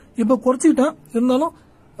அதிகம். இப்ப குறைச்சிக்கிட்டேன், இருந்தாலும்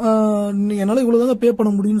என்னால இவ்வளவுதான் பே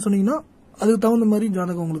பண்ண முடியும்னு சொன்னீங்கன்னா அதுக்கு தகுந்த மாதிரி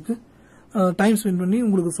ஜாதகம் உங்களுக்கு டைம் ஸ்பெண்ட் பண்ணி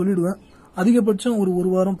உங்களுக்கு சொல்லிடுவேன். அதிகபட்சம் ஒரு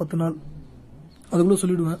வாரம் 10 நாள் அதுக்குள்ள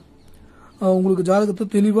சொல்லிடுவேன். உங்களுக்கு ஜாதகத்தை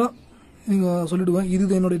தெளிவா நீங்க சொல்லிடுவேன்.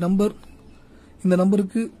 இது என்னுடைய நம்பர். இந்த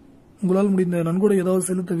நம்பருக்கு உங்களால் முடிந்த நன்கொடை ஏதாவது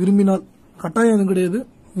செலுத்த விரும்பினால், கட்டாயம் எதுவும் கிடையாது,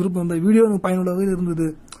 விருப்பம் இந்த வீடியோ எனக்கு பயனுள்ளதாக இருந்தது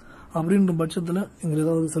அப்படின்ற பட்சத்தில் எங்களுக்கு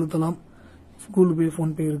ஏதாவது செலுத்தலாம். கூகுள் பே,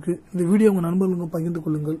 போன்பே இருக்கு. இந்த வீடியோ உங்க நண்பர்களுக்கு பகிர்ந்து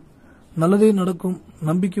கொள்ளுங்கள். நல்லதே நடக்கும்.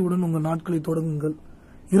 நம்பிக்கையுடன் உங்கள் நாட்களை தொடங்குங்கள்.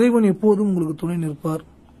 இறைவன் எப்போதும் உங்களுக்கு துணை நிற்பார்.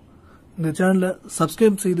 இந்த சேனலை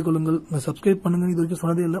சப்ஸ்கிரைப் செய்து கொள்ளுங்கள். சப்ஸ்கிரைப் பண்ணுங்க. இது வரைக்கும்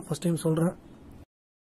சொன்னதே இல்லை, ஃபர்ஸ்ட் டைம் சொல்றேன்.